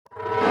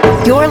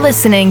You're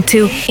listening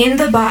to In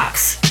the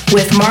Box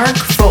with Mark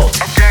Folt,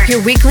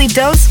 your weekly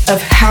dose of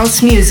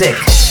house music.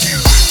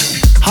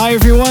 Hi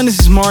everyone, this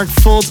is Mark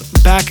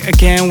Folt back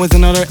again with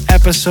another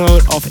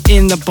episode of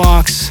In the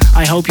Box.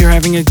 I hope you're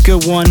having a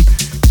good one.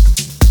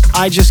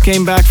 I just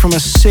came back from a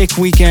sick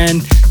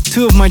weekend.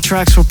 2 of my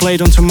tracks were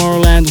played on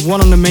Tomorrowland,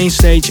 one on the main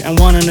stage and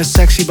one on the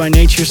Sexy by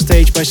Nature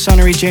stage by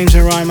Sunnery James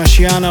and Ryan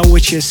Marciano,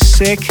 which is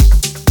sick.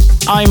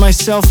 I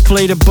myself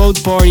played a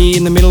boat party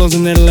in the middle of the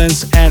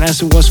Netherlands, and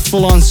as it was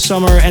full on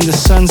summer and the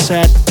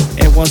sunset,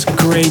 it was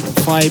great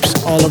vibes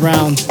all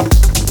around.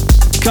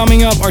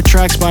 Coming up are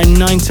tracks by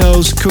Nine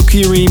Toes,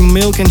 Kokiri,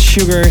 Milk and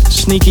Sugar,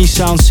 Sneaky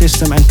Sound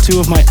System, and 2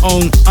 of my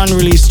own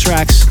unreleased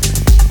tracks.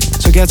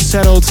 So get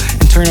settled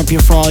and turn up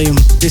your volume.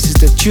 This is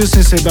the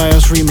Justin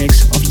Ceballos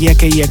remix of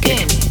Yeke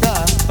Yeke. In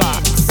the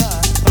Box.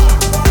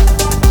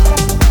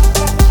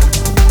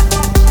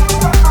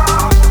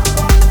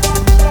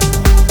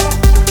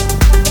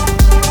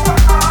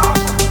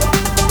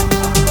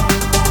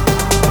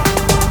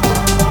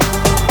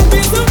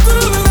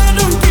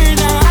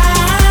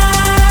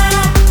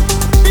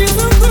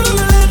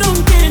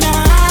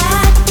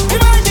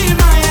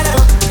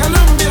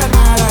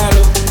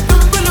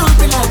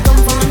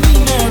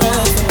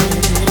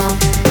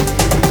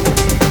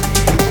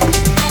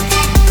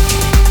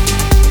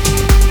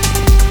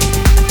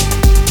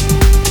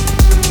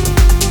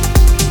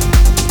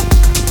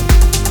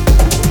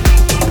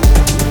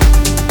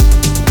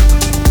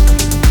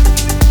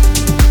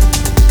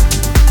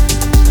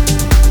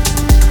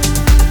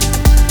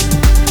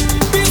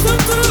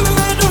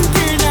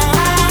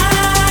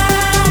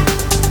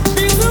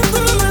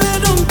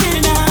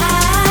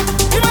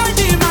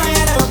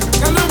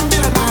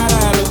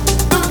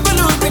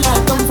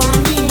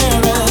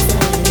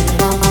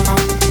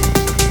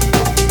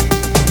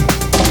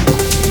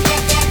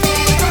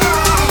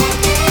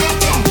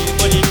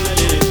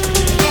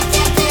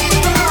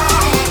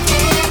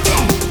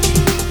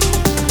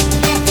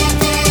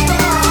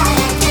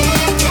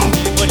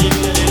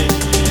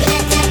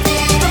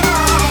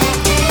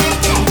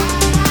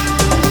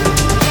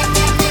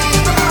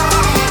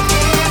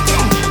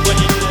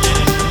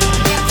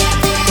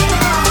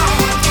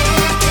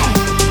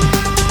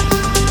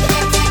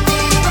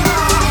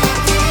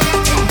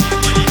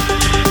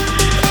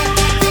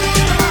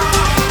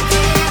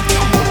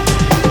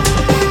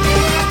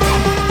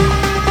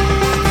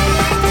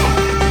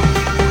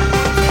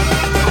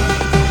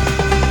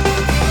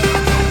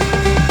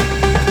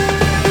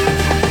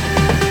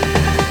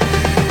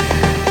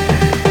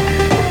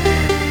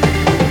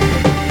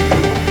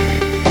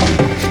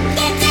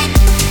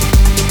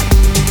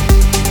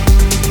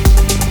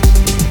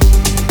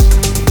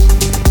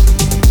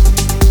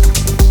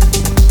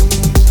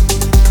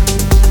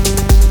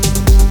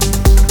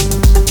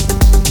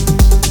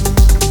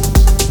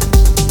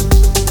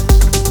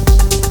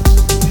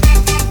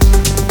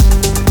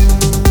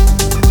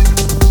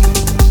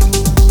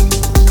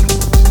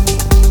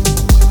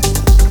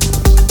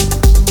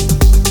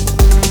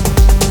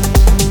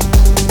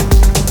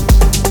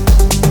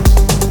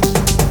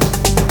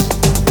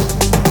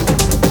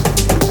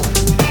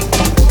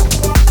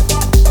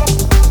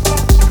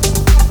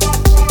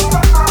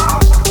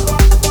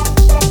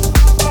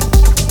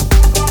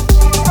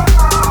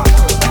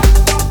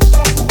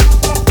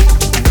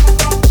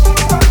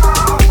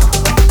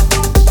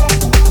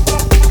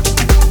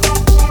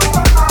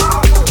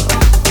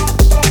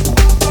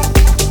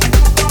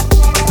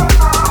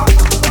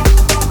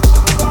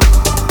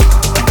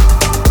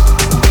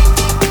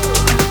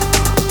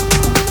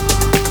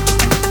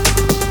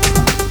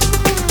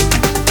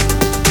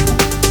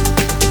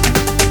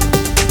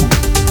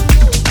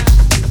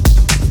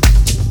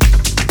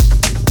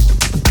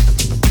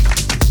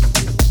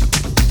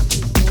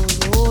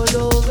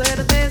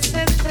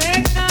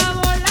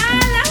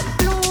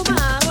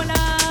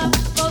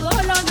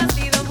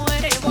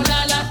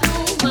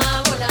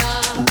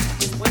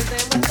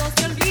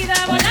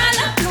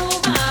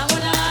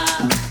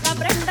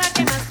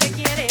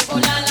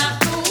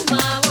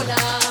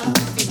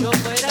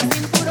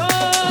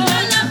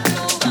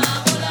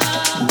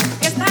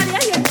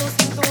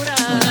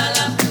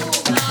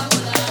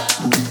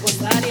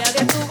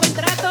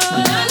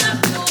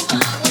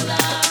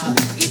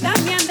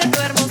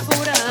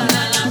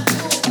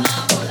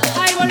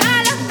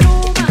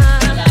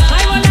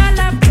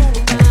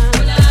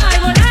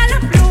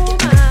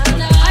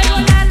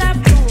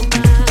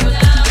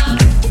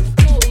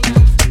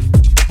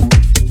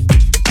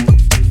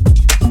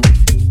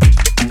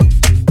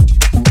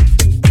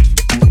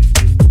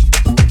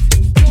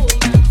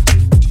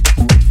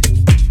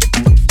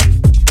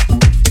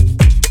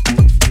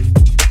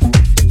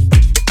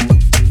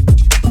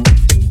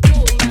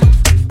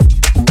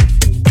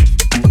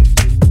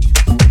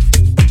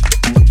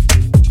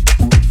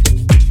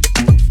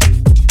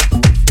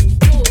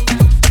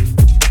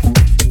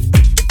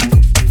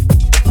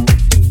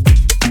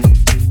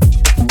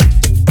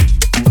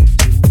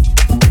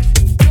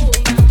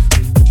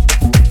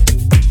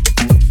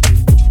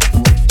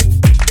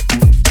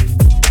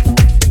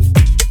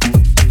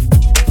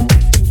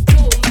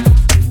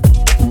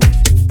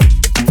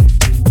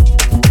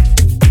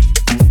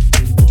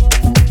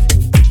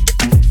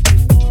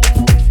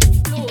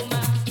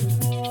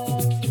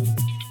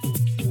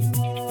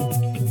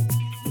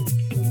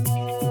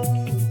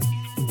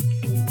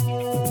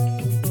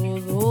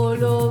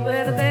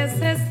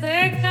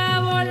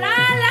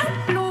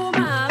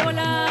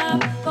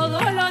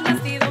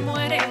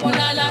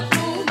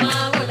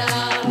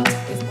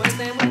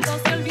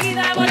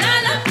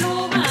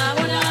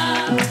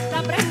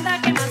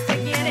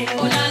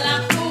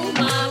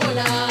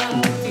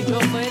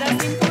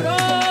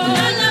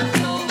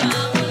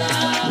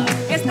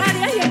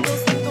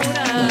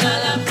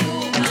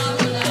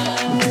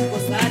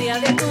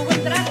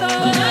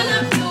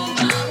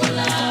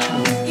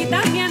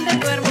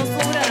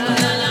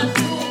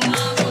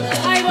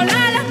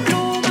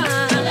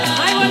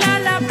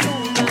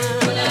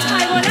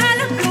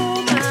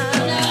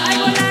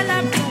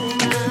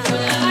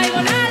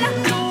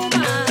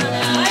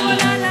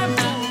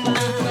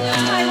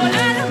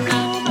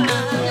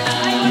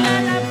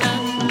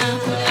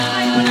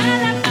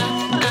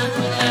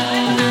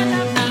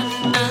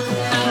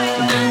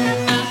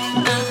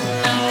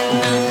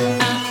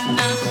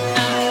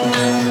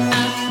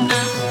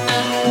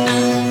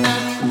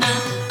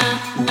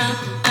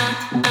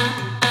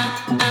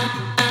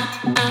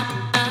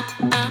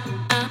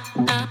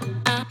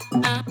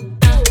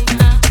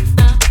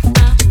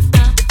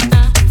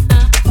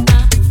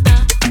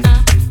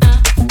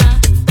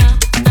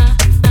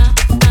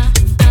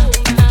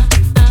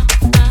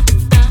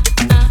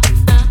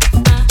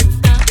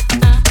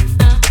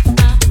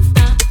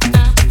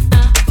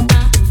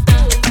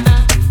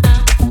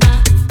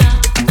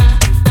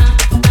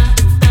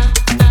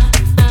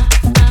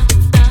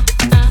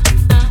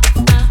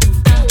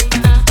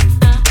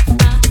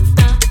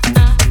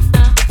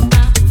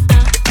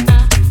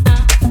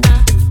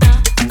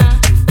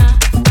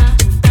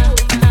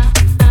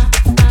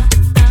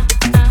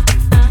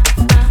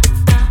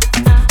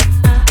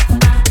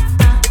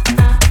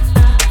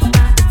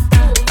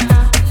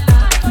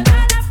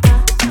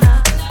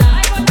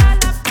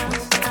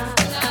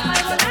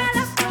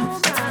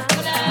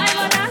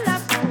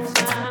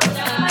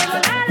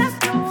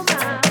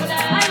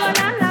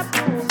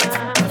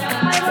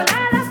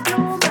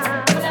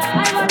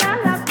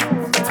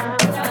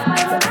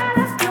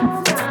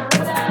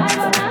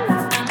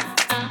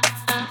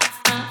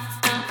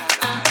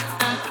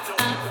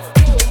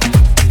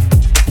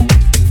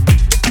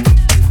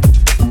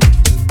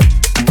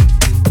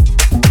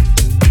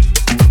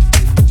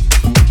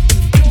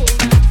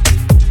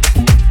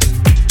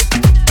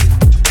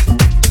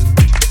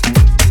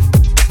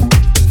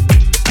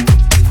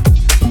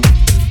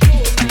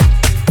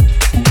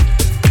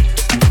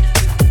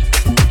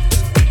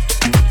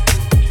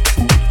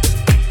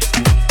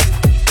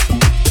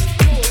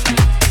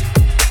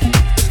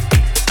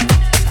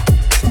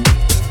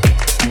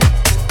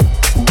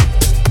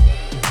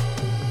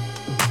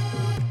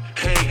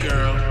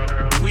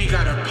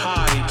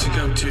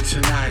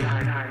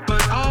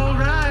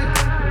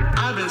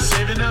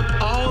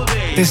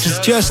 This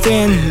is just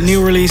in,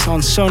 new release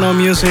on Sono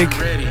Music.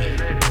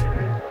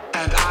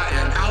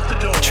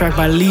 A track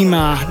by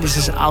Lima. This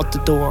is Out the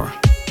Door.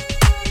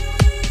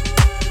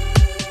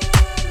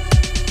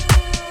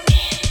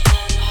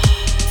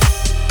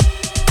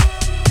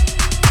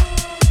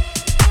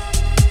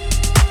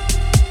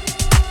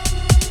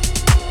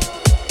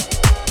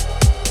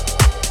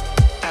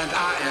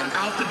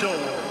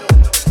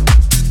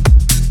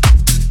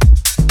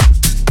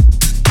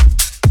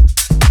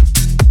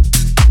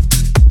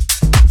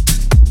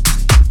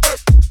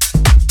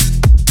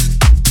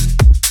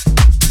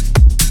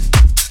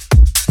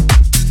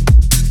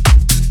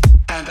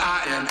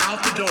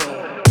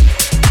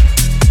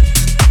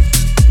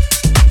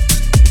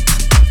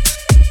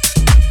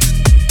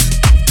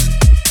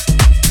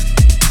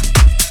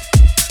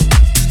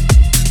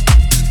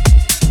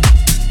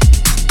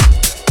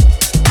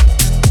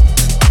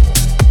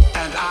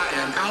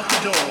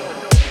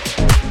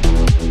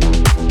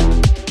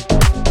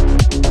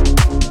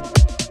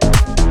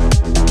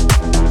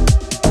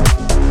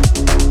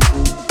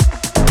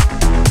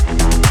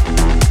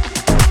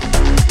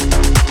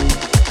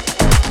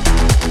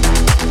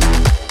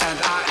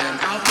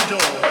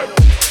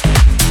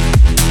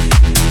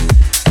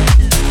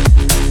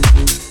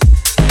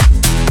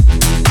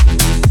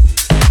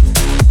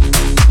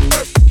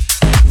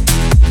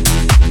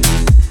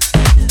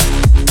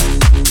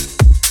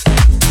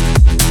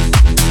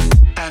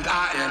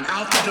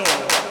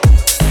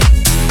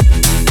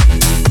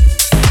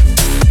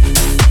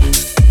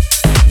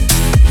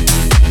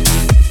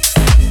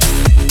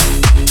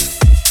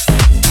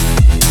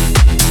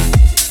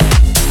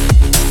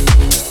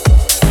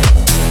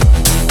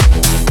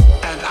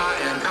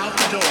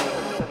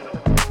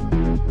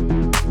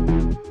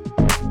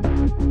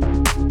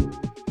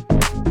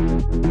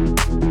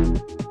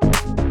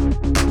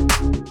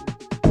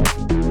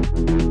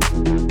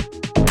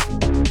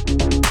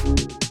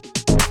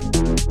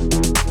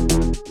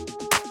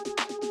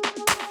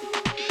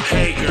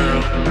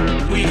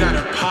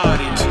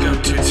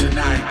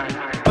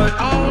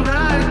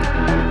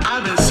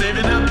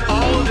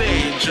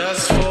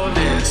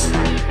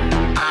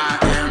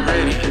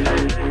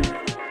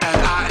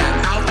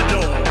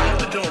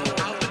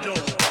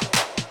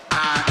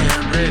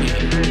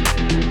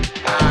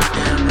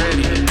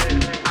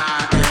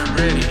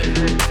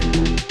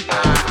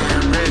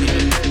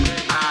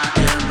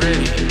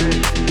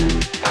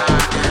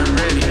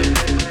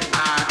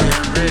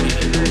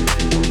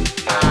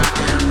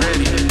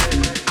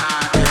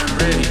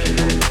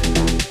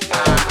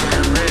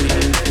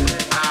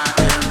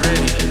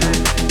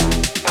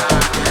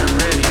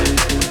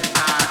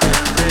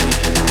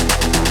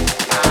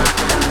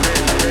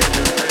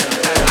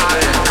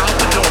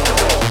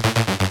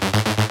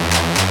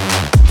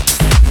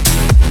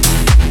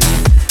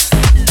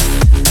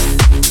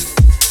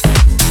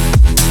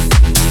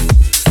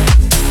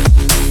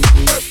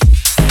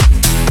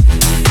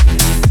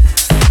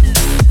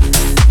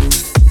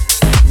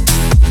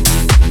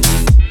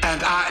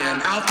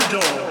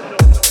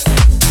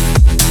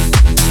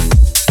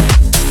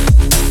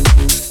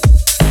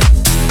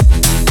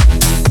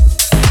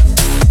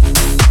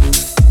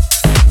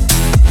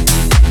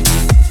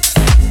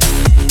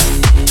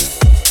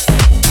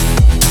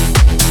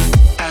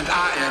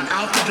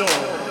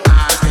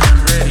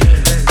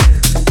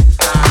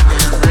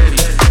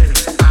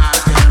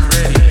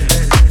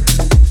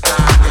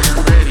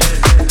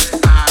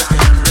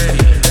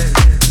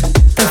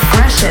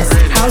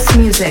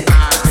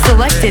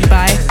 Selected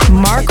by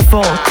Mark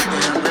Volt.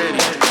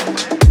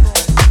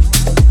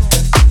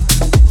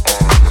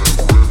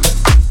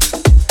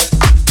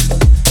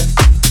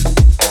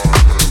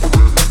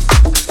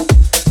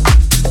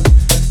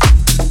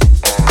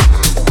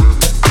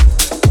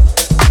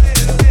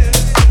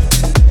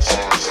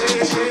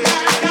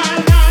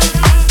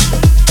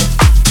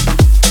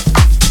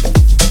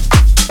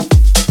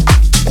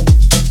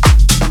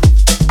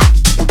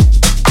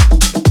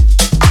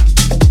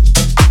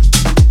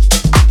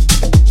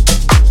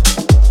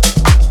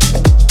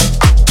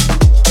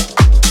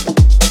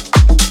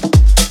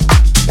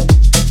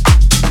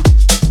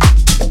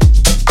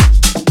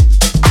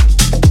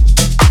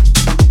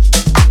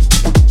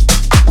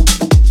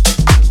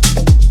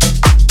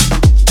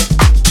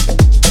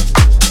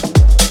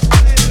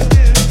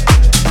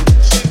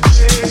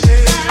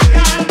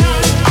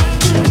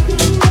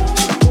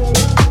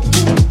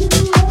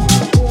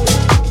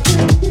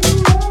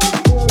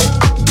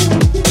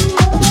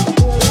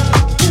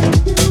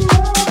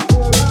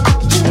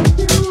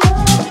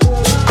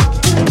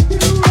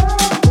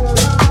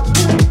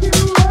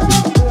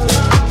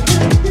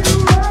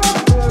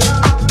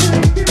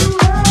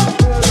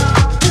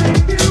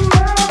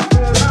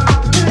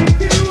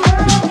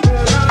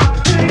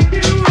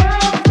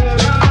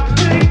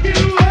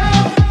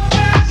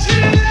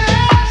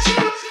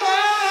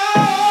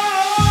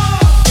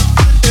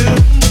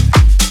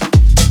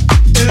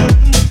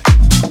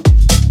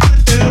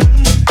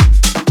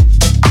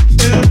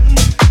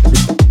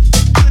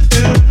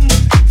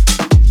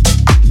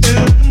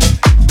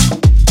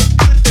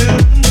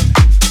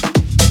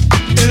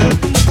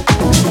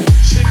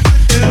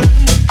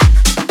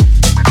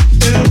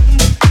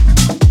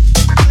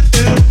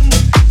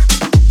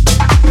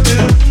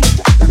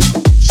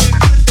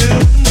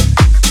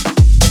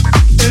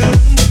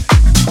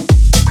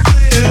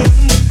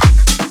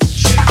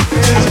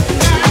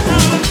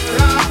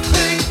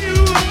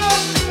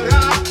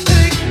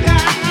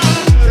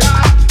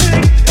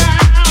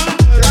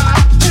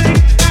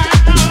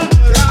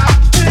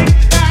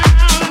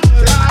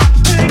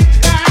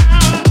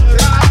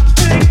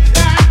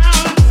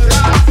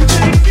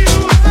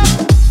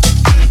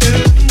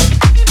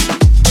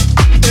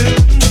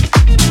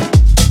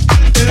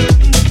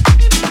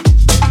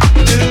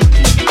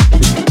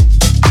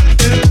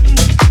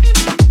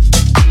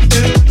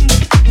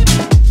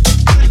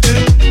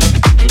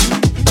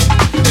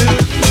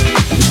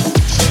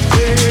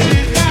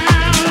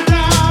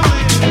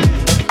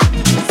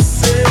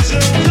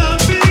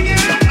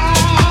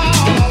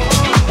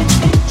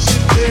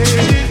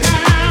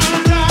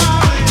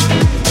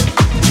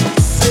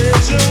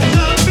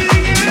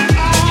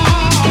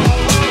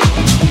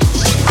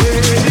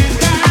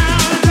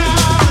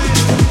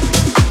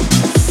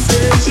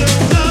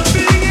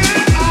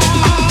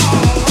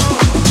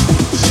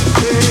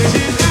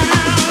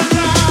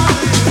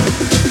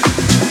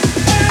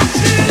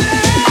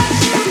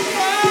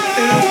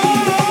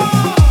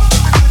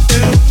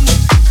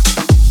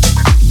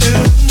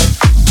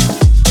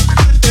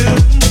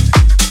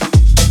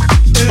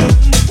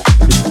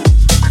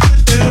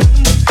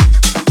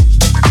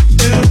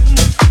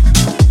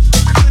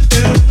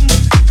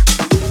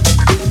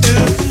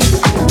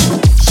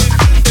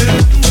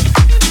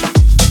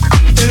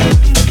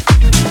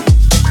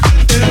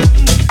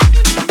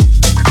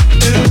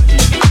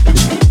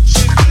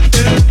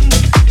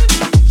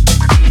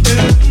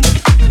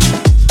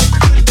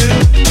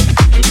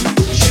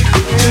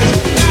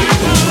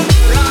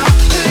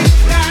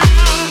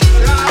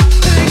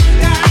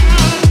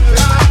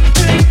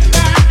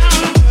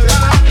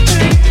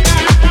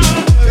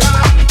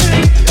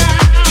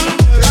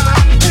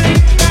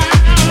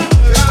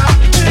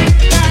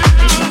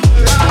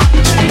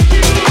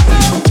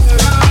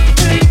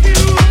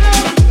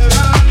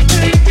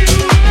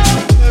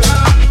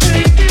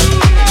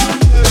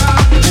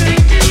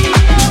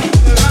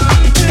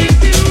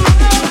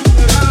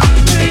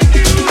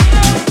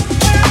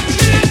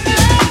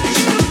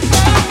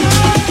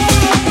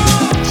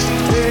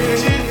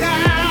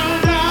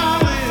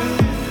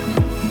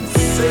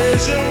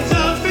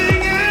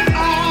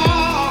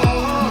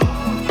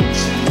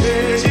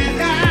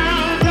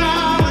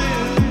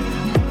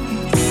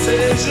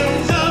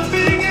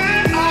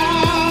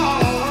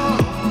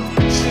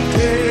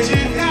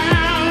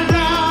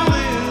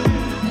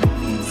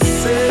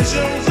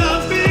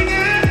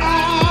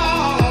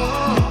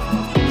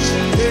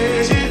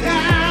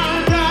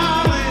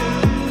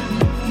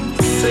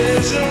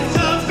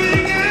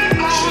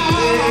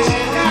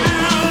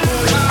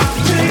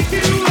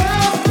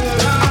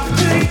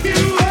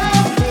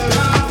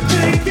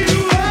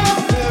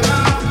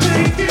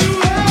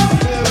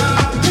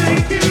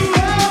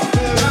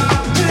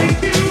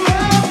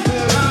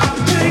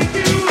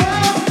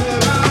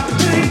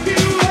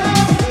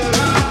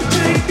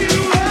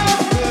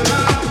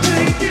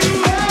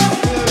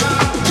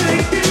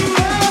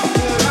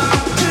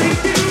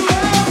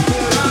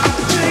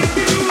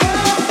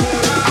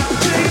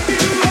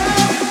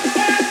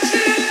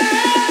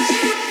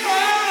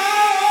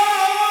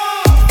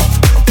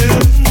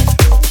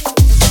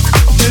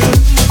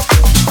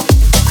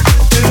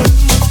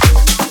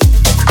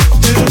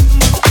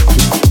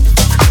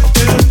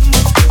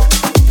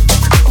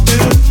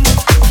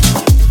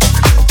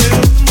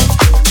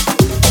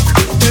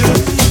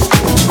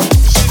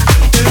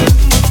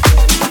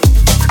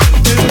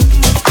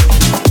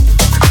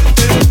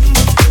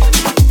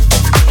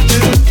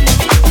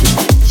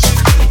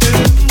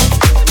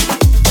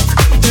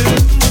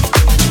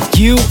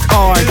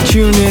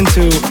 Tuned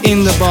into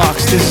In The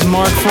Box. This is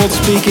Mark Folt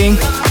speaking.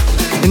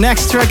 The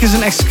next track is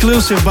an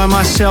exclusive by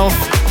myself.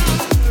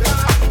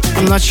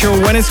 I'm not sure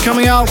when it's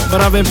coming out,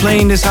 but I've been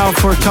playing this out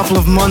for a couple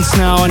of months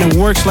now and it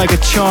works like a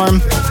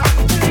charm.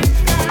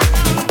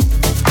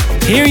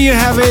 Here you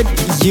have it,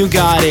 You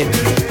Got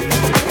It.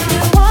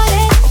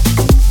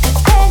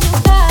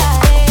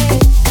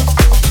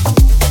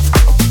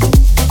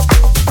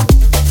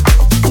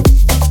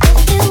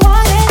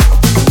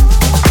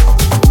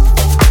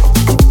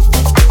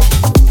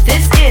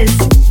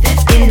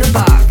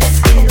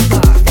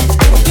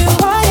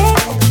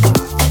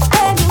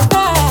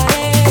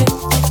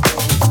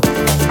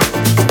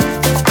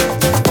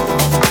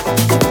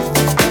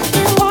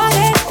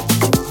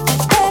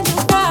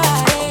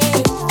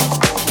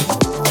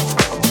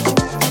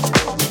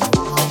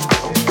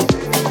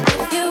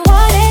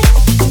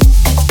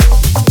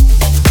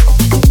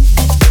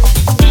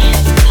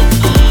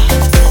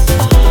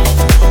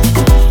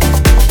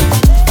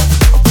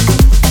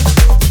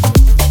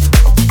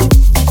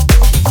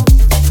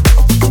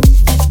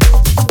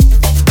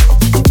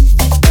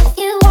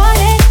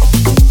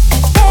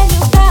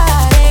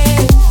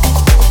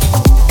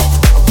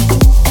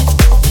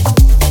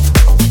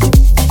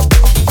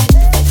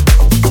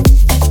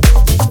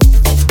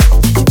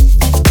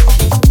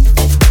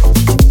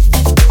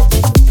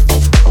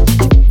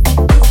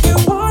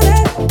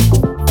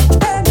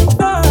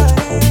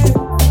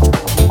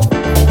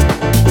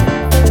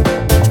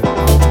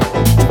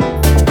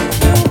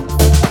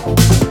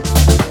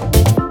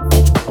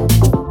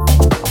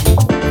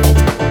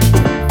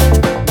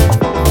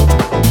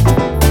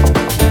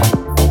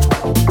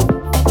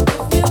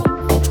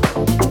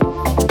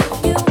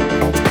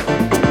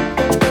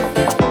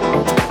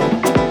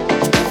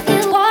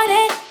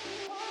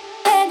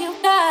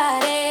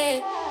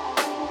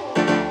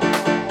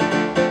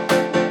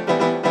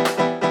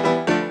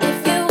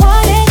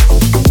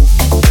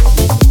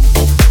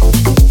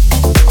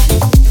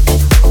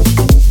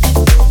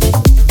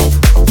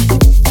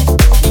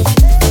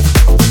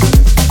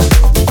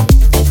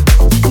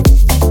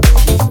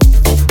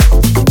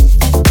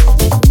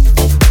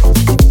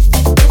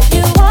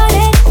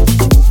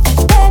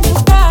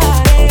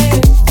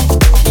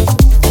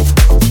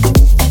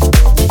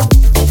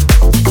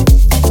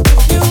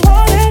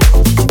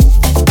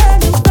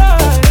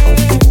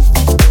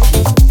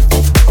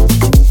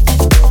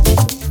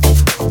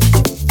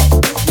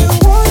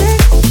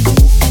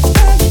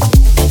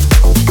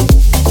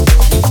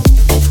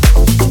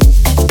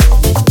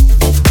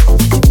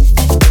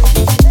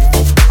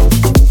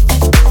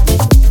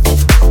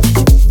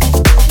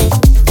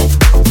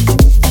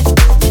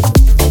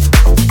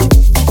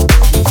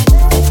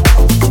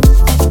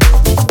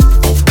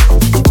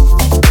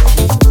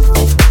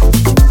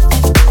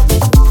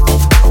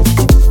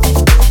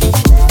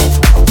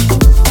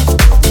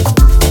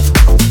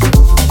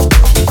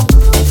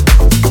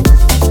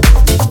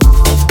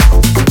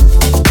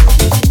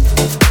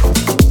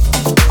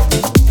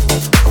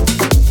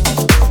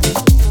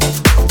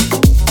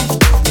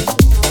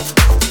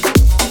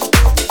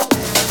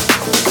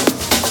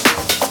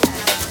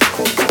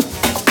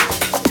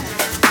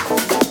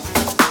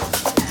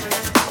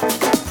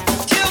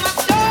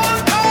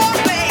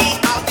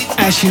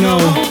 As you know,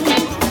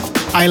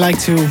 I like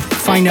to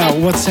find out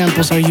what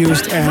samples are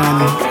used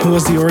and who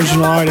was the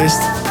original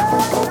artist.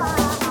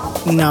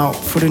 Now,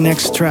 for the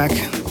next track,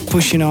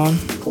 Pushing On.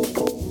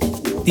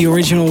 The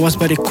original was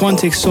by the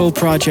Quantic Soul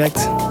Project,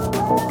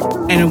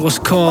 and it was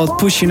called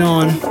Pushing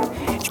On.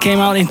 It came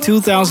out in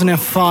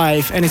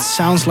 2005, and it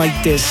sounds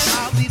like this.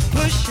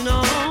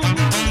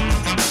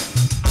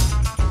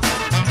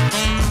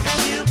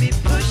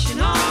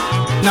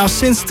 Now,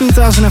 since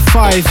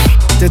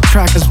 2005, the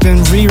track has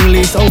been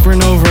re-released over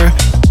and over,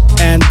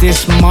 and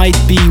this might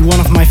be one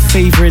of my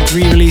favorite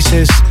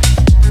re-releases.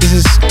 This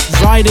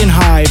is Riding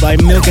High by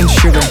Milk and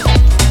Sugar.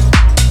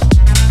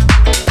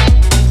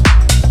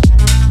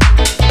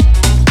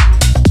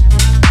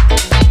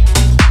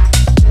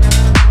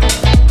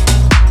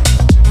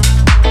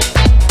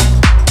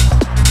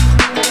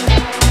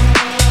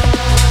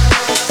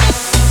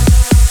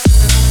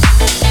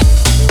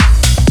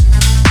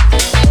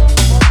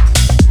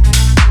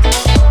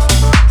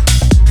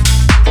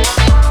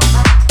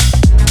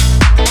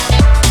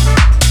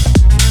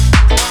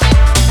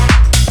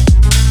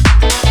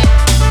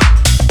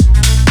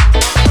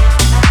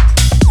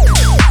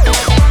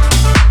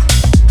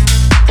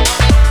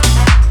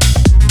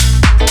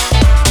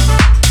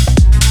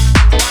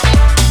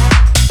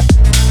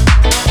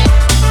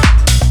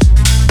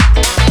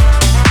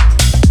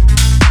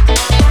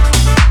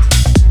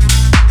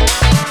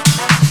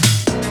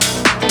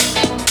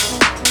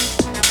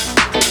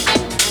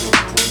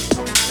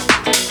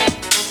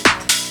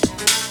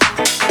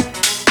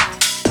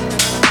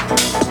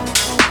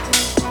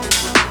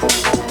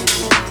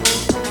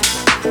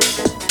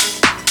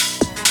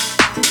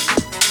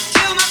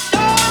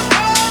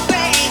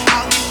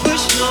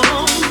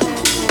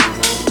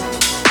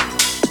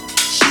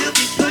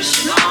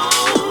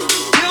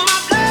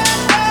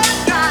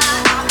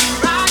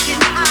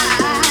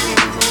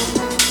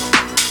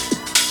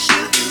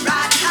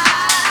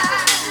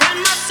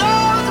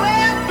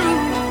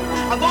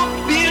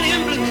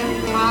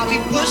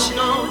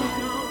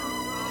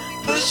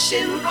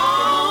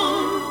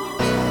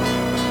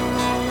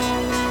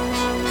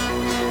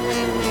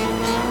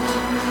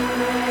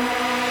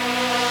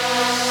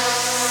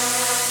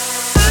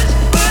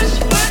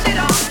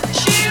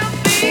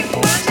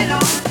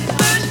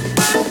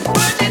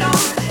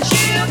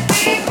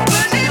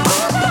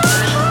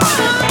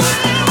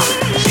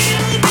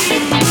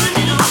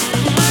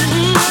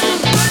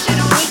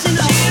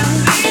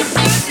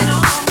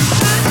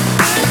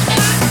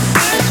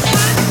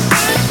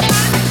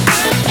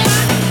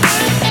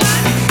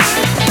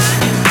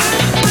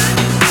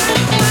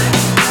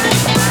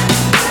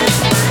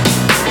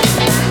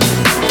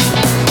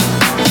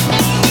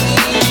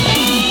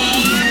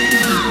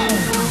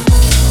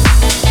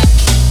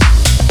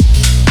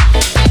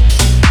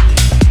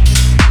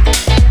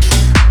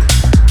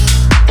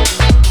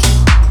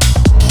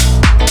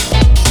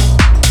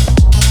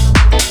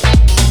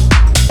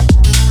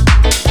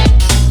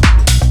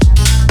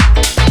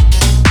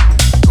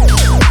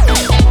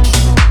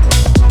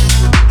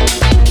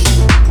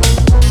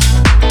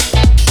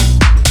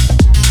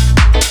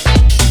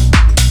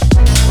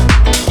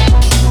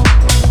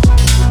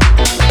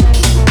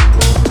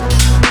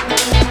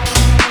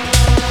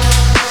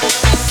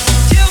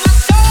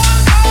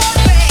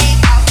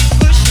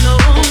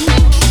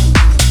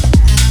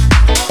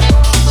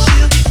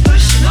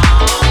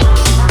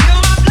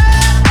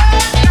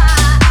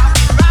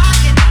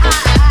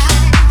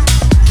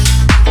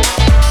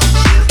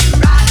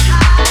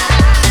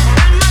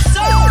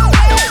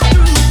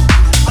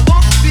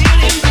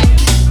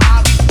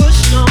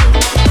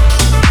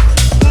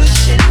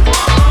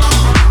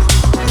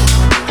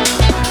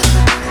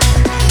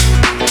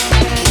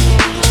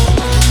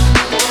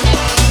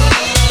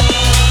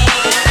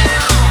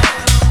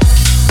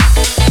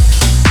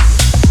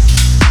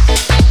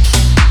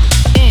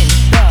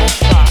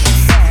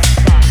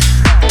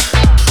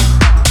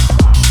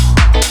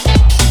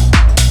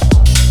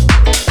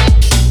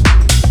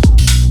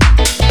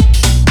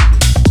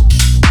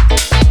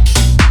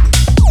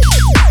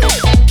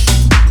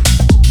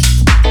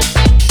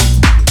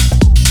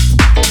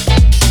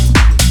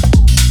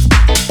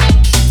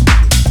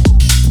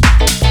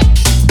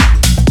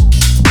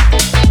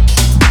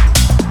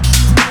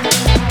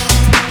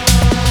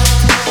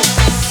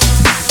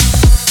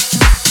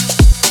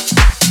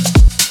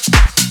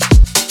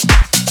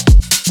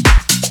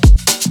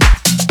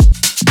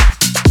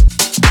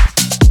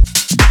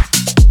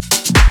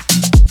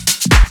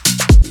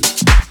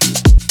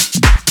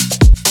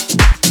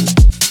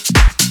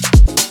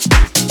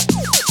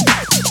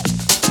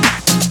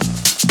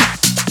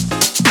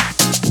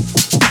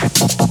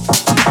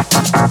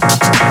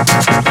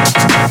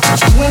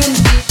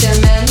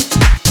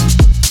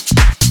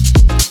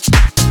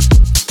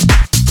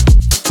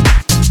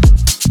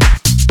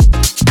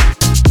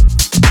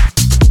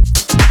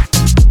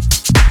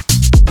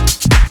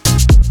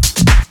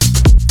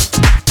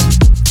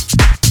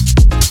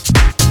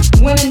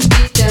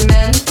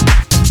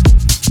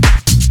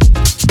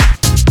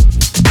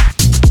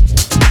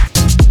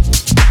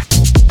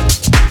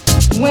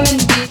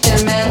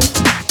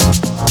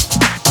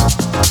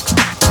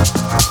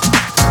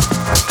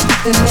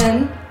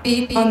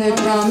 beat on the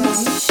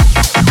drums.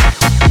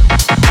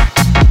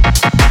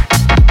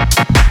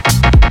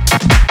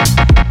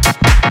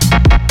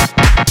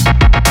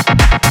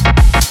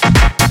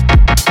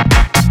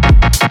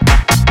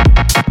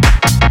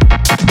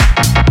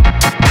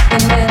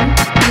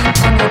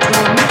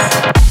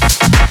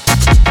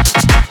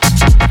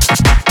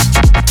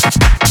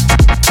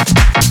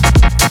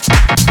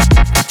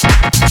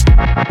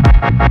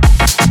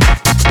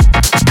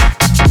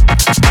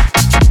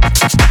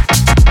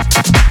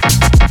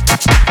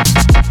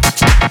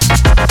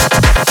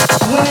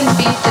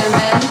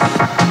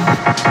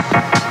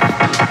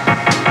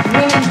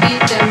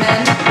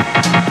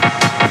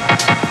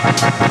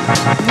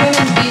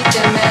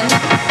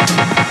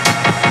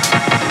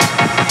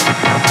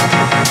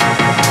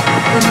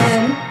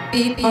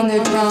 beat on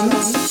the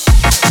drums.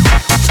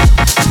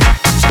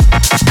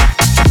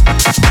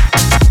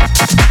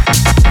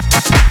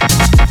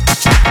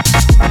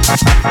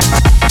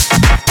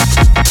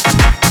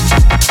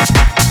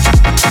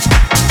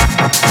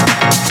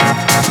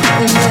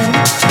 And then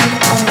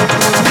beat on the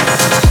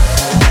drums.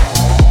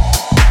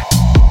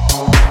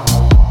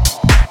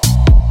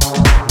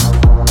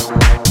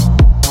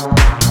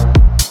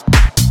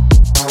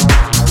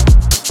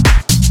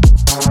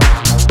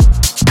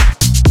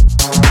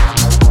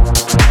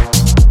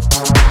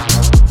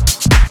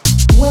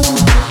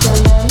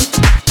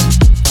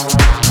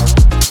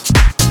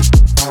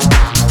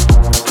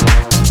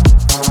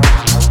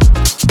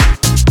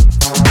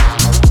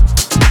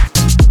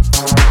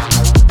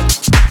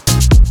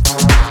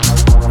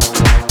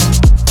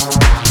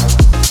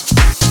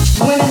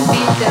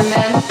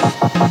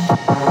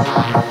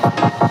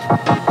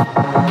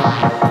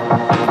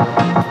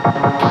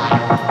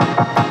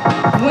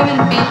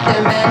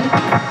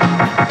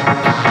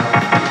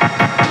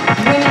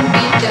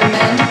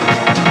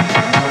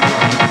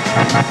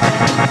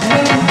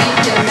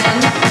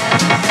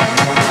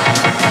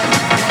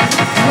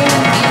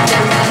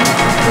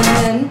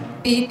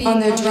 Beat on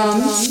the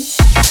drums.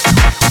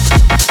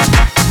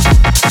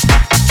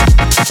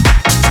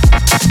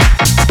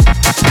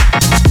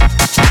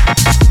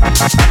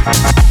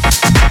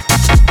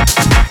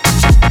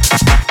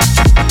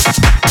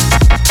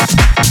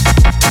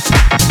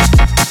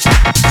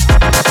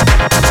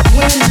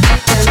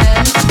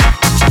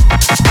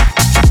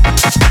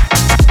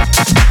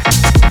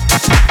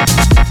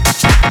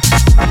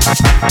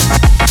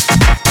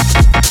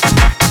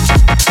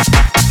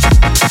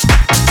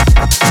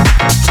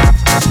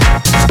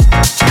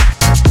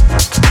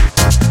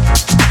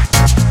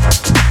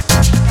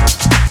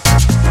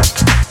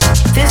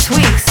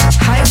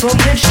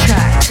 Voltage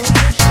track.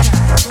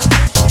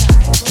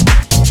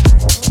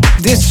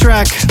 This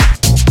track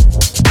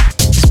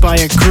is by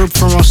a group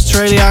from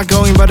Australia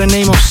going by the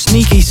name of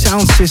Sneaky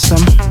Sound System.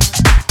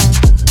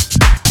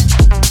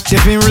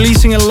 They've been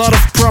releasing a lot of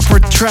proper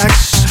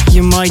tracks.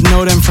 You might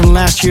know them from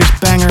last year's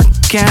banger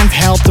Can't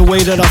Help the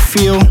Way That I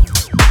Feel.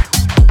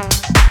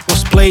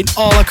 Was played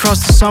all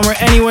across the summer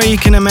anywhere you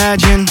can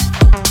imagine.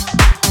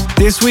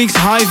 This week's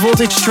High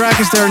Voltage track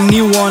is their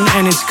new one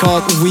and it's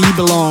called We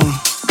Belong.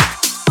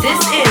 This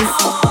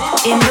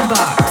is In the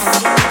Box.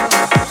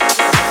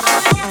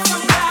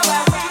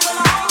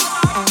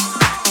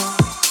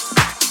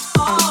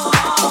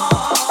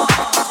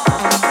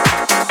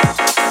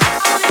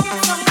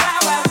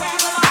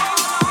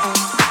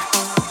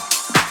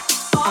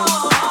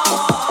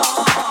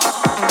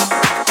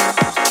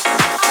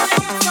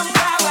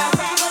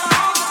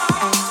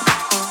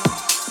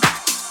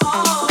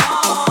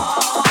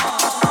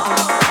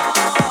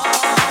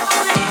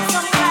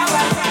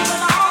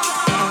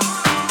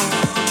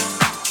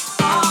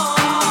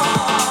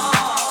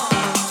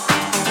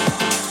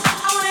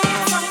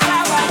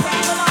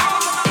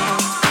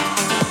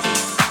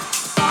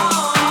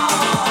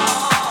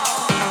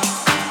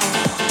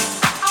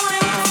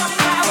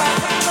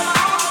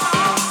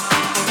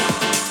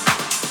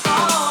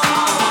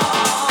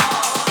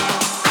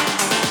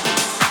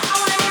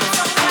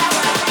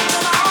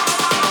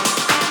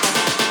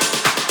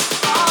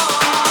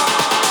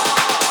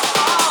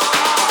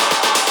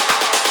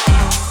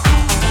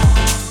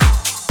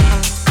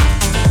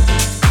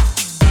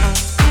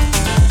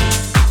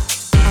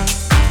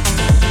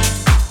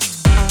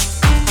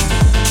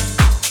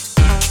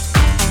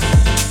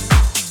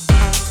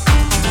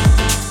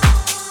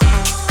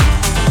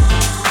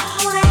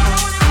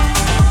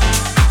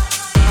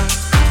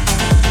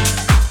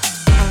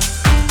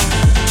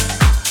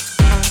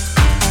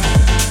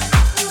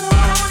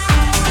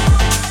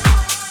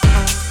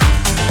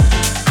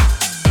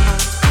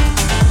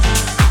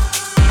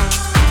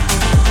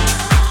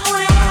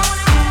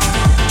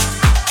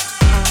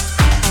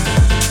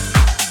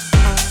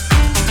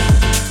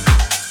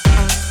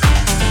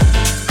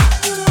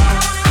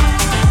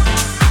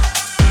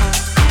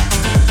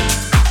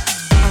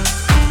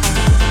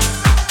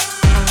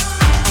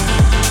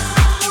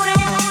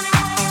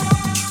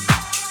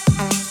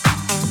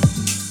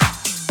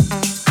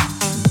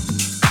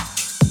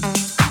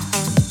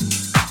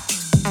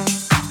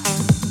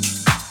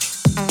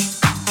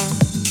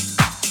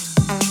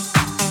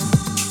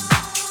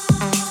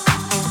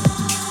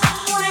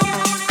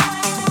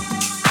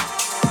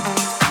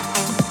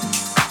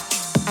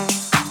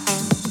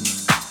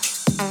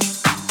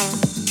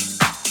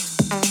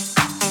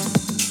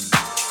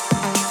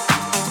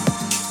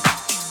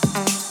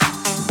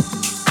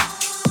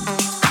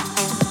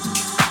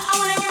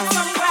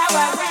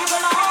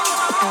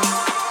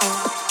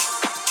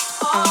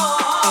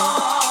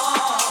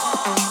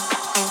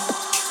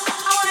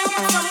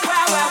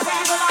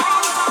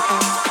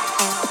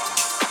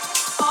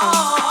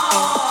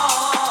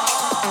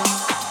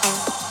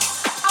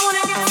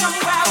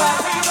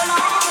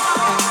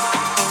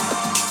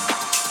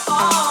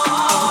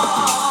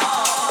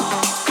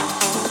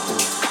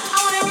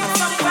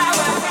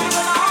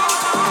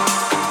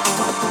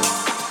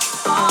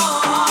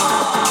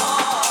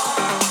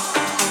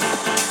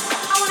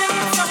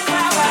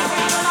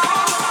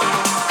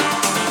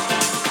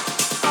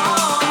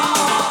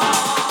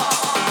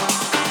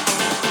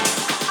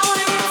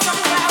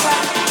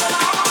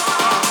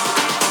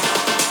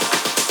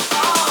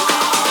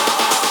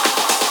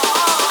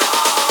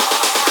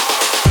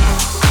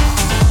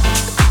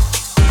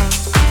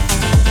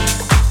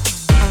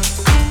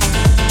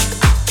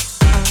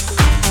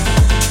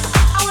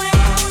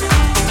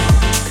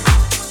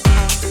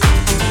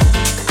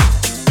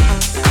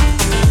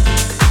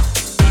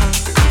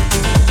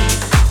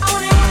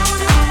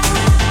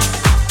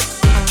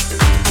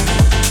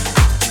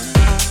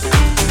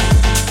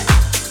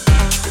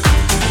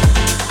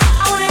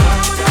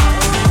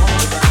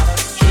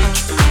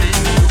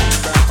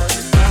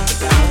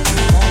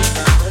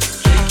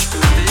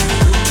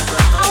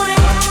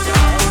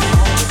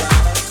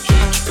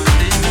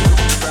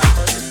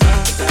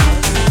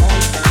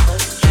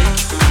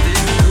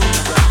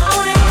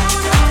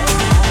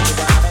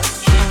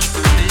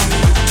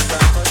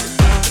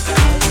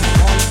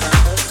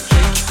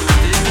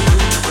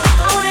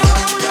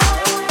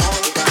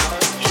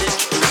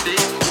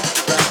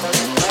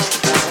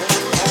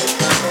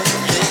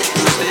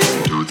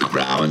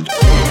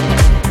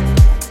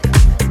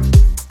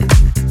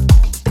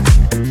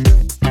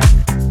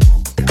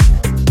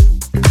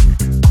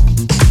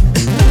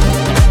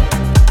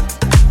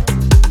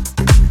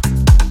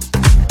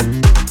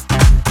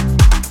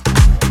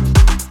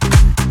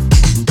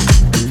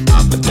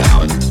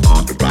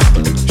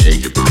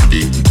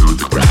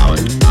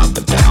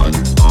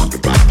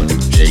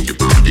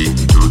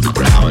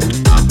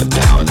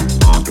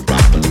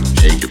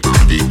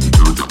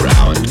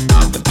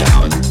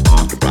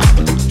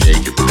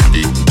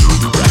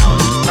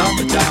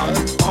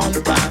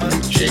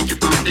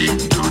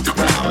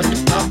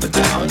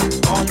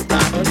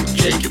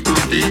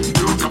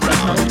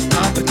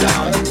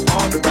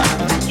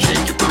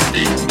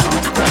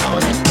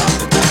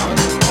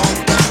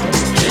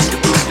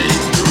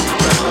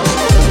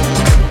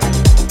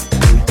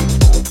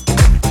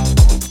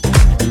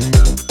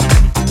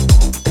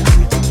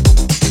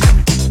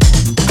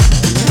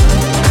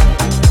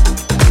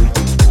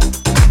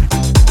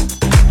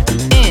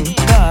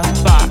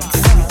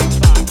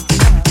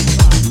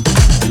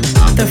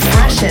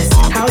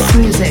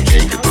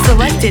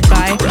 Selected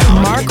by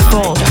Mark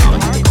Volt.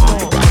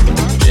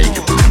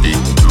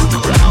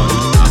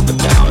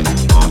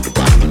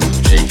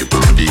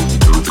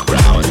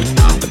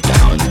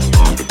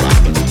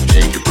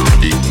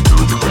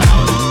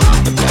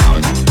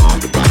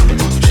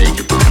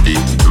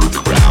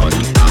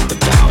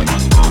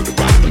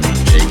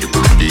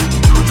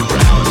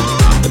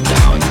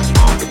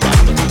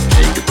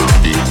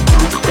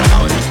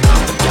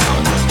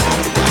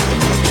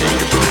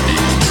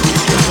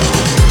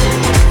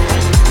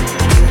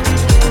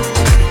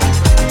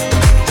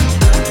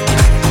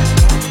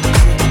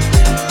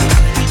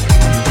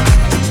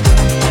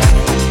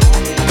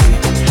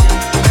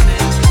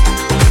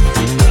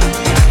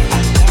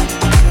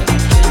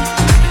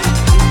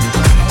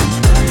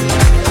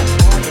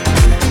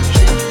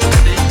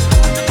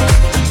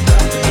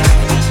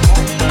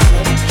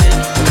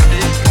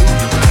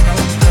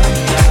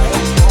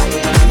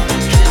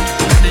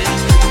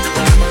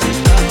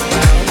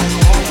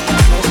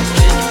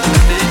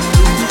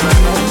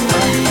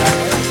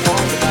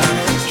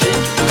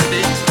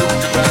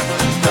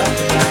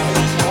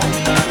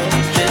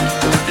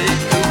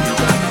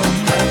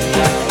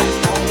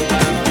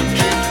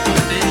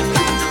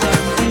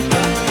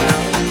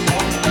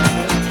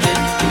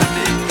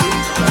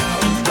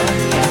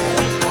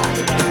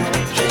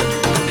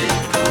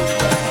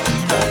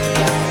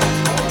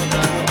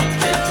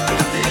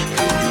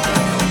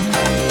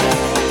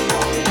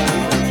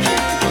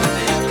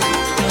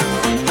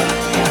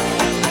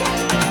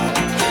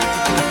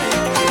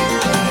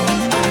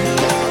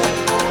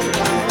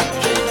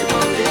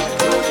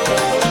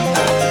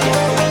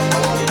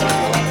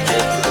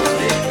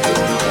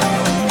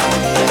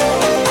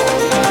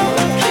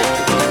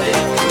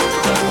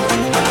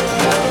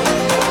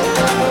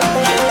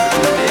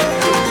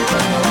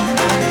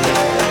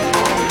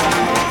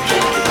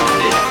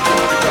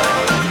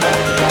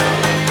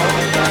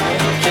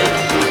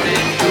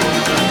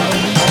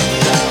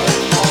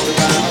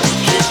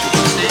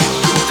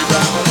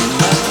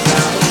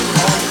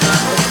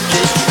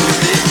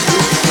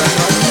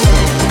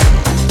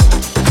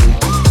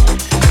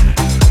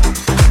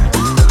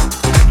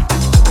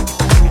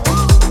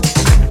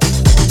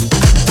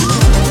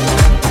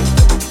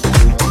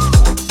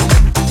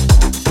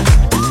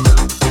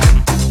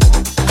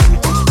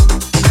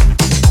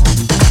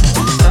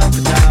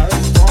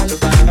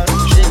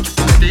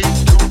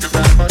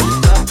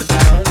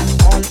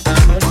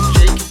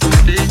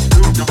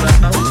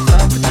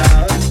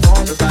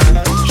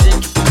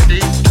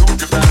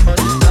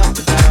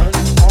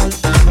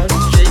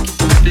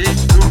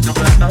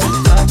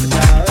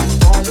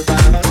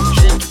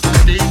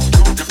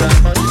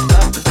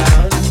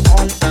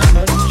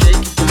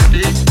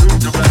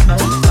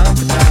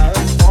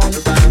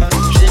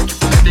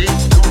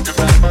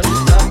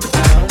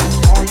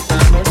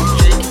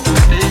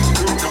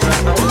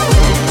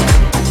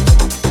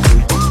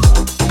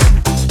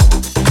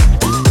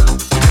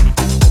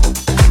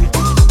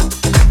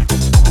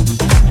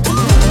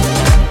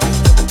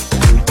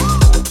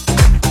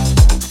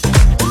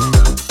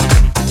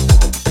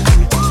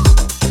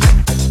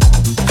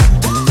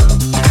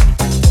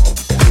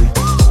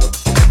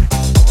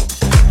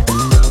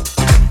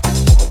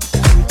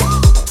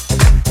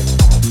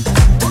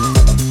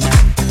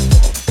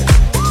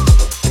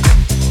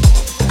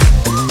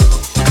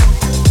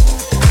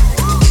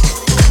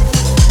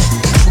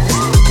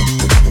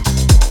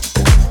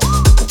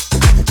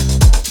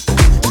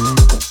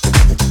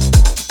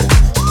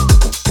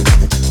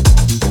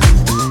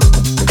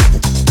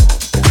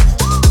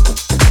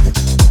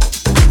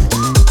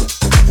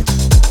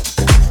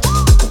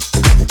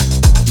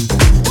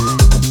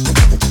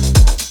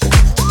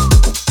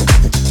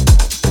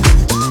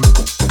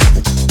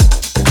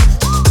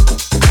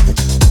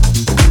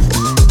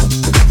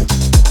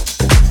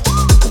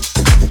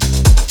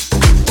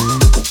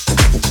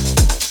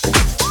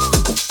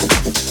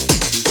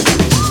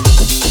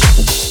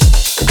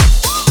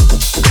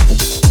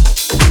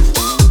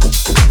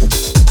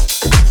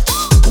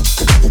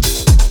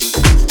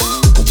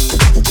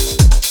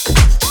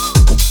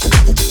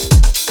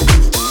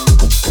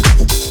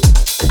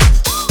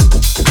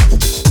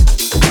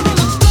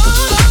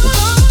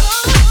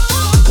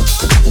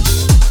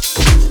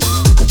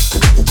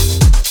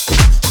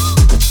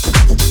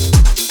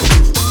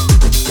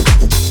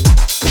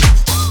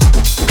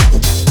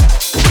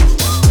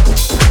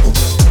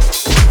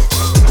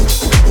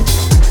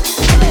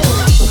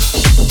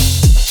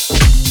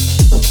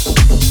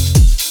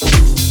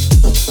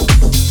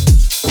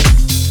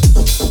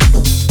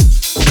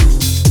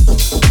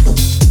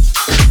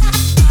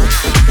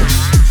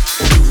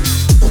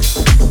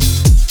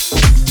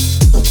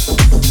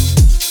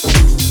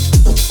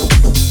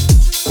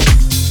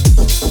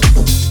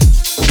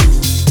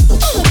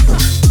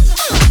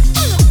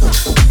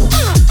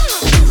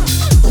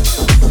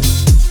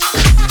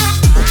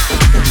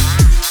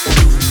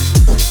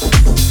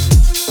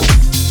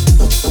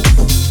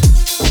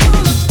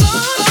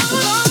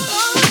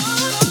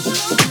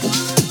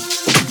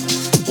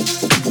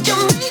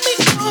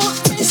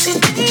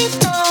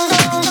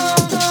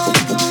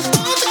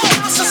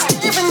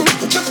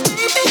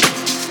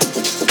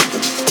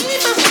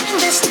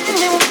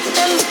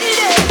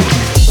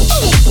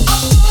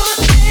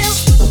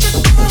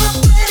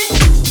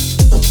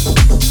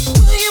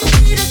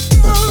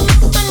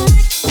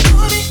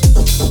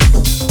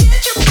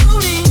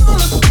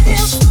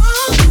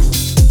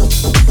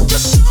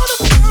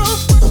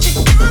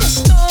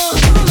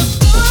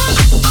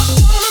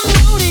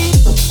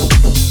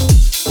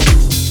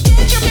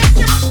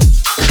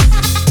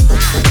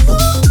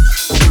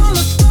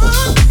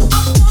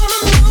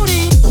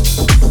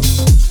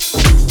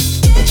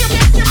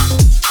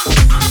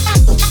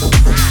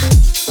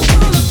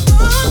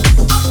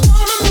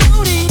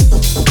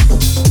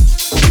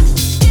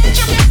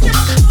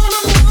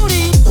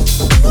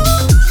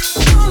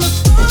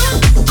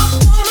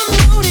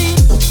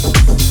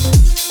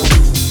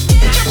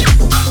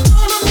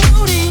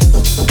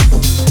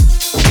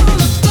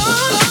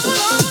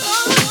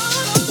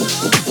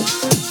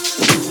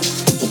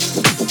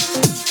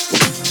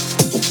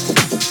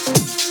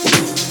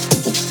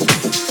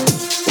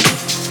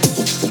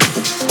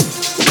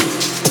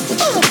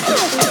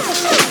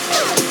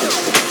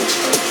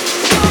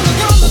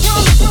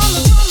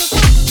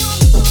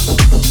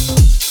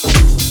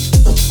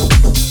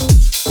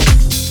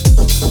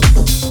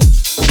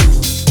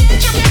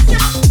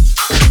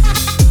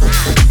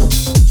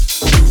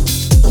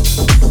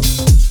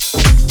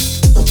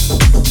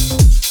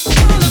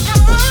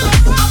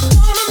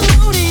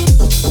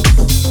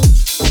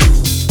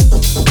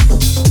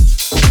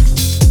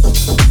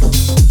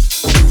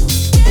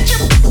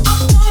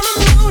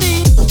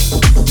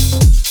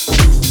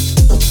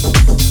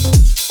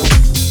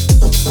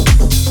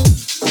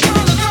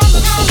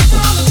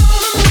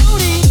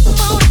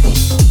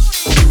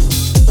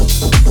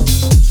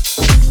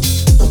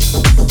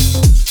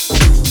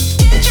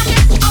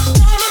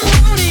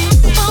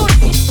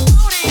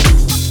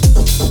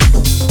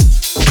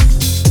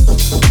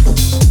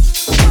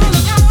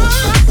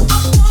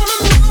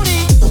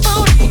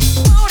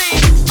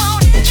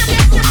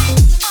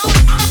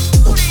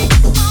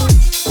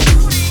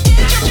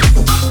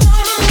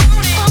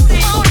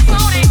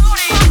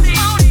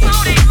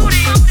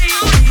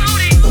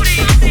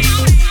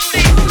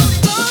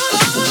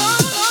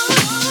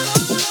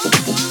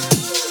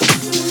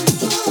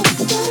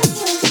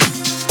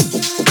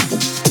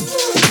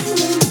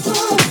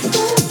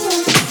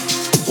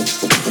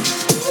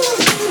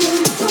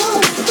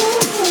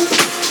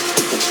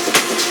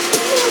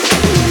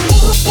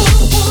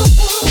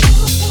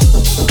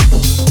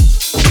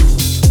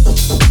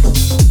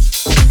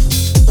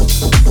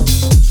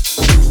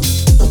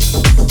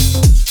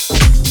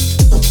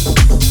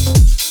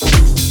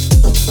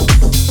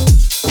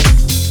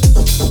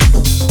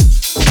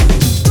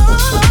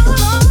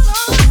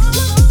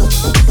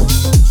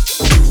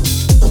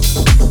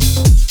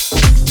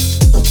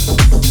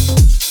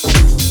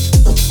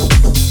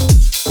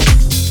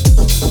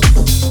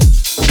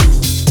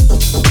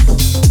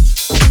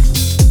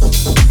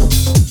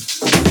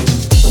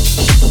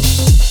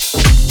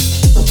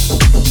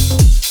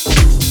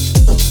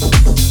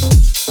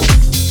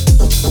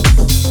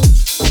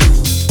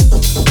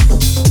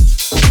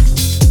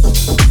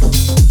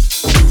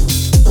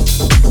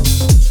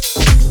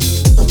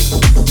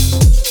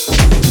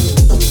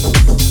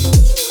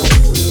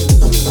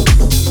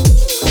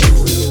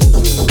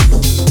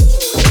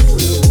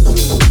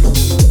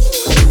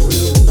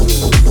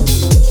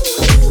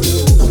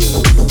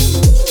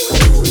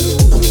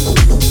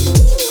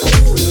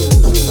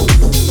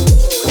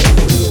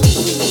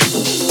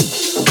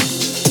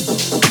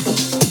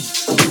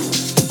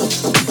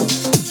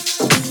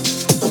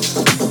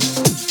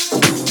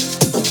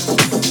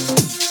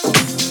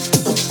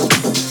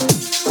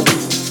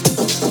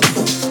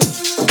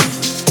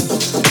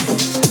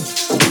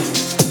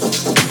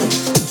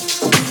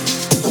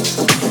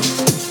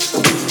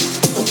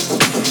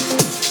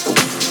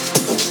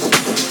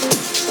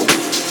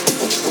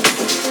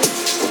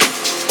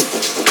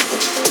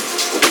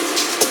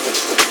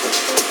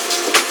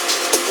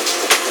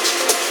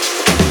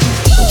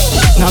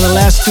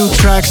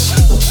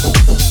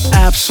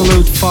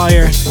 absolute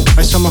fire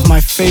by some of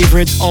my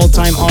favorite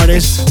all-time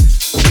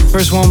artists.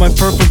 First one by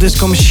Purple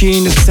Disco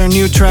Machine. This is their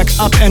new track,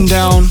 Up and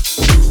Down.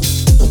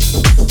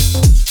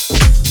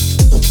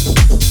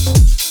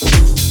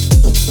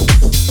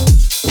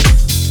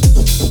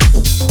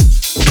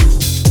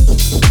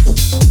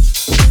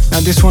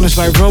 Now this one is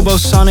by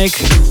Robosonic.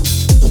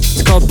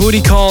 It's called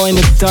Booty Call in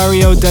the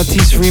Dario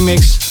Datis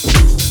remix.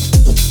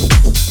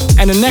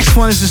 And the next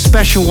one is a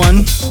special one,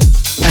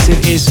 as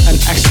it is an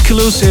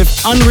exclusive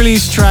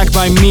unreleased track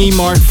by me,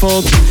 Mark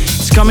Volt.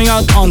 It's coming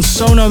out on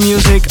Sono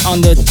Music on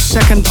the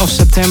 2nd of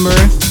September.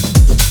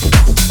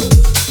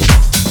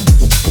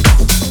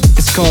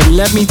 It's called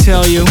Let Me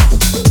Tell You.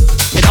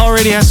 It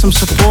already has some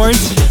support.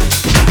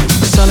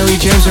 Sonnery,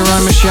 James and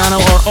Ryan Marciano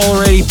are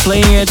already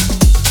playing it.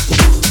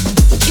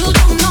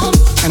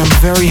 And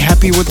I'm very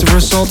happy with the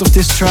result of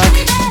this track.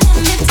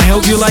 I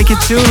hope you like it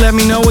too. Let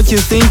me know what you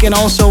think and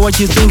also what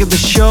you think of the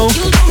show.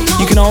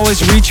 You can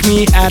always reach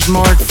me at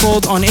Mark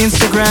Volt on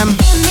Instagram.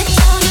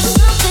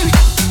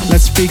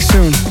 Let's speak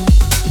soon.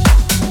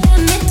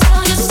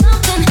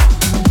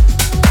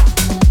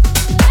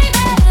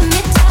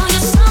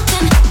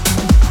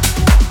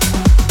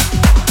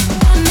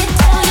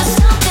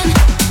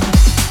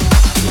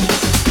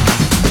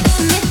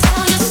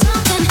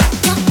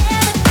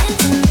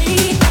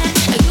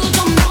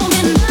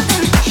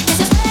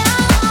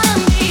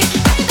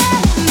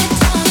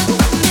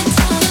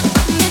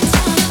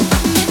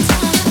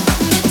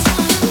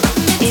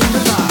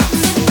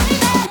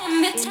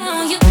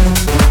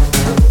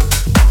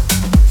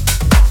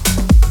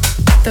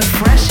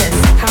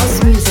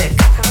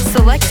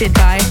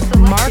 By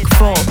Mark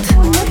Volt.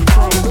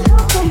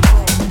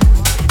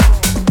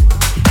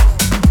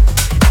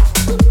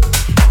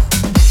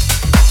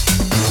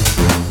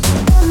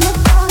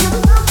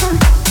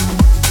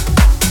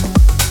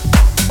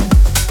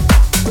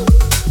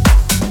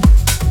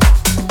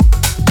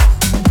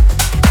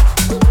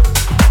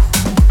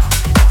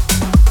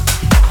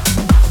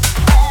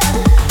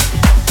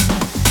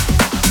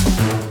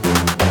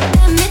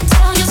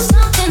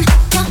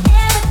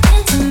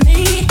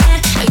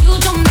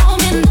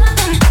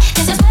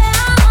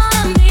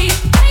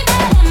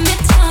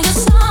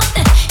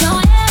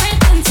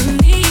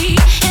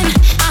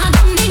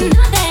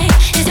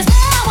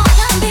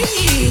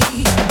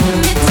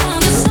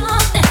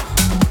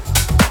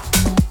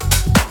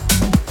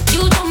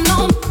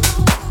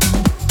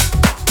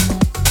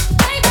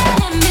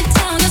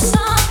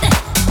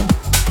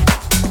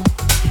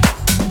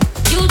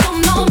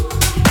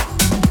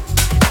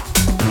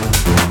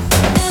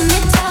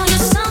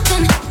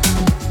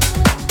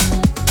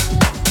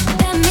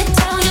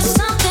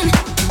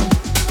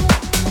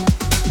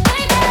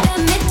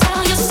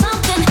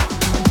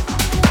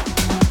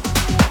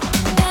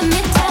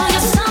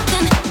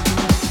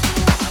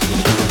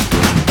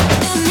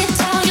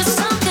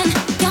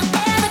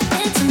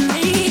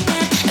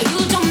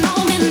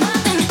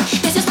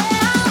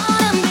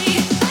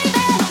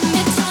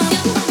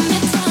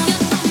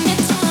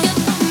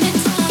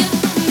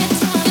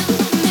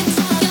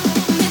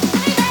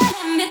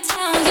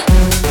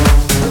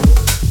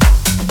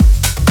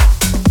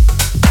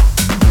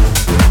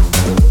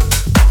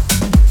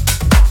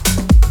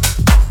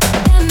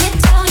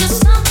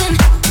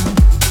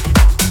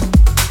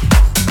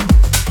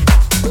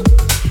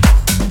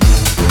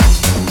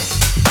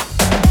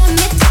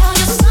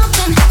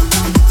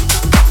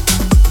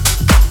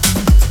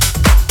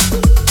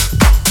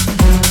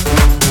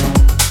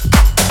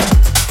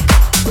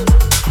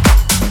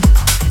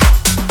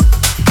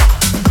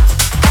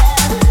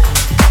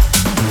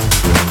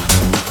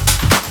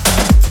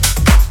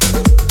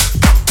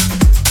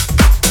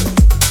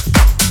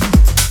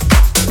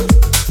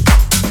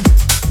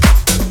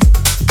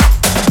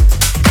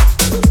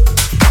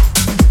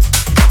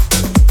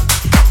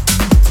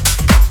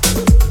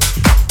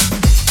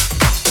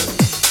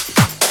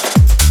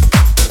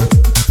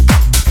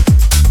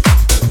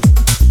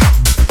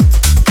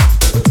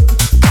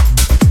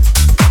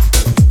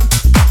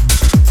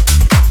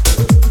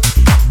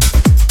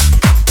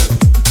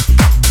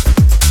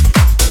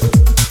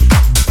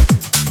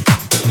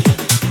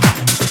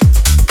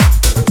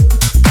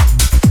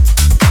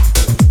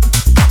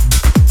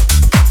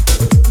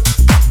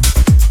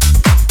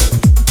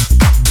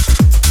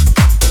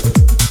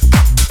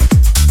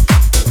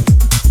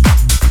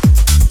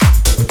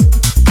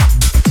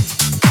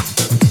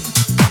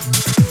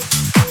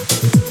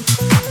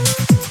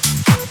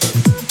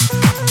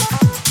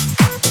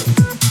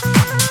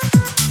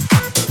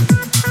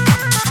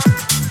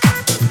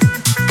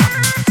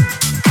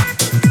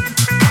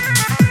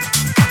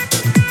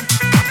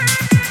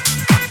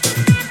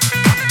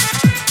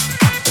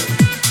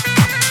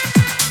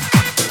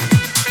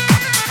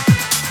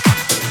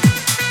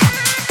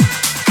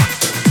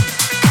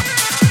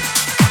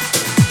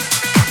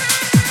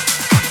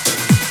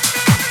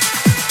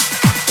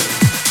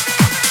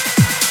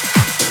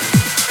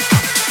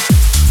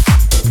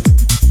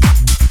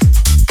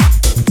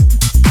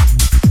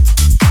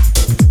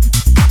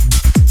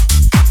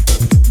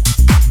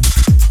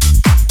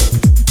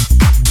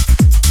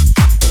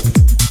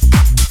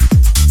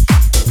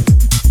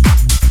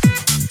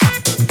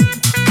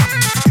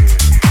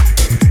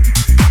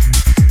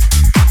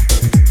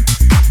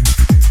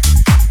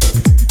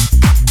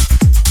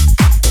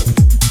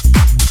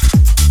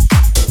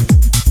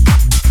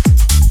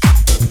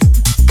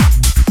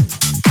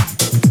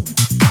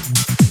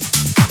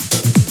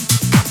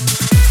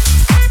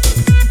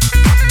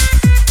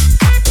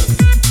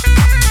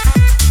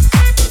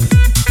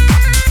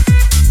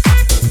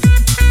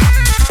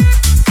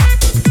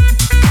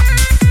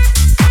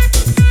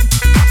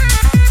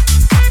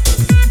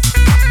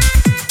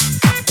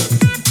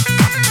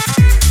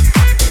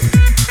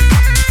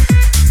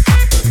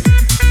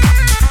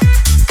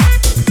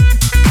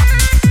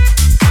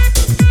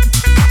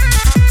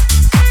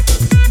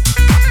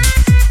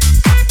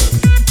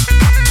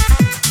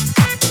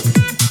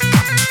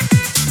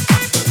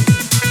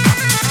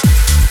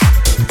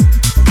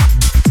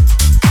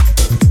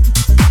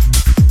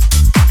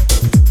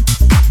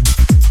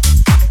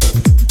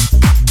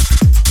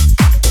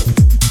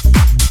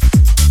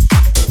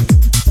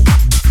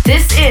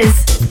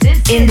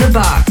 In the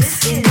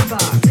box. In the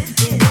box.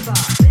 In the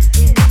box.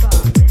 In the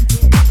box.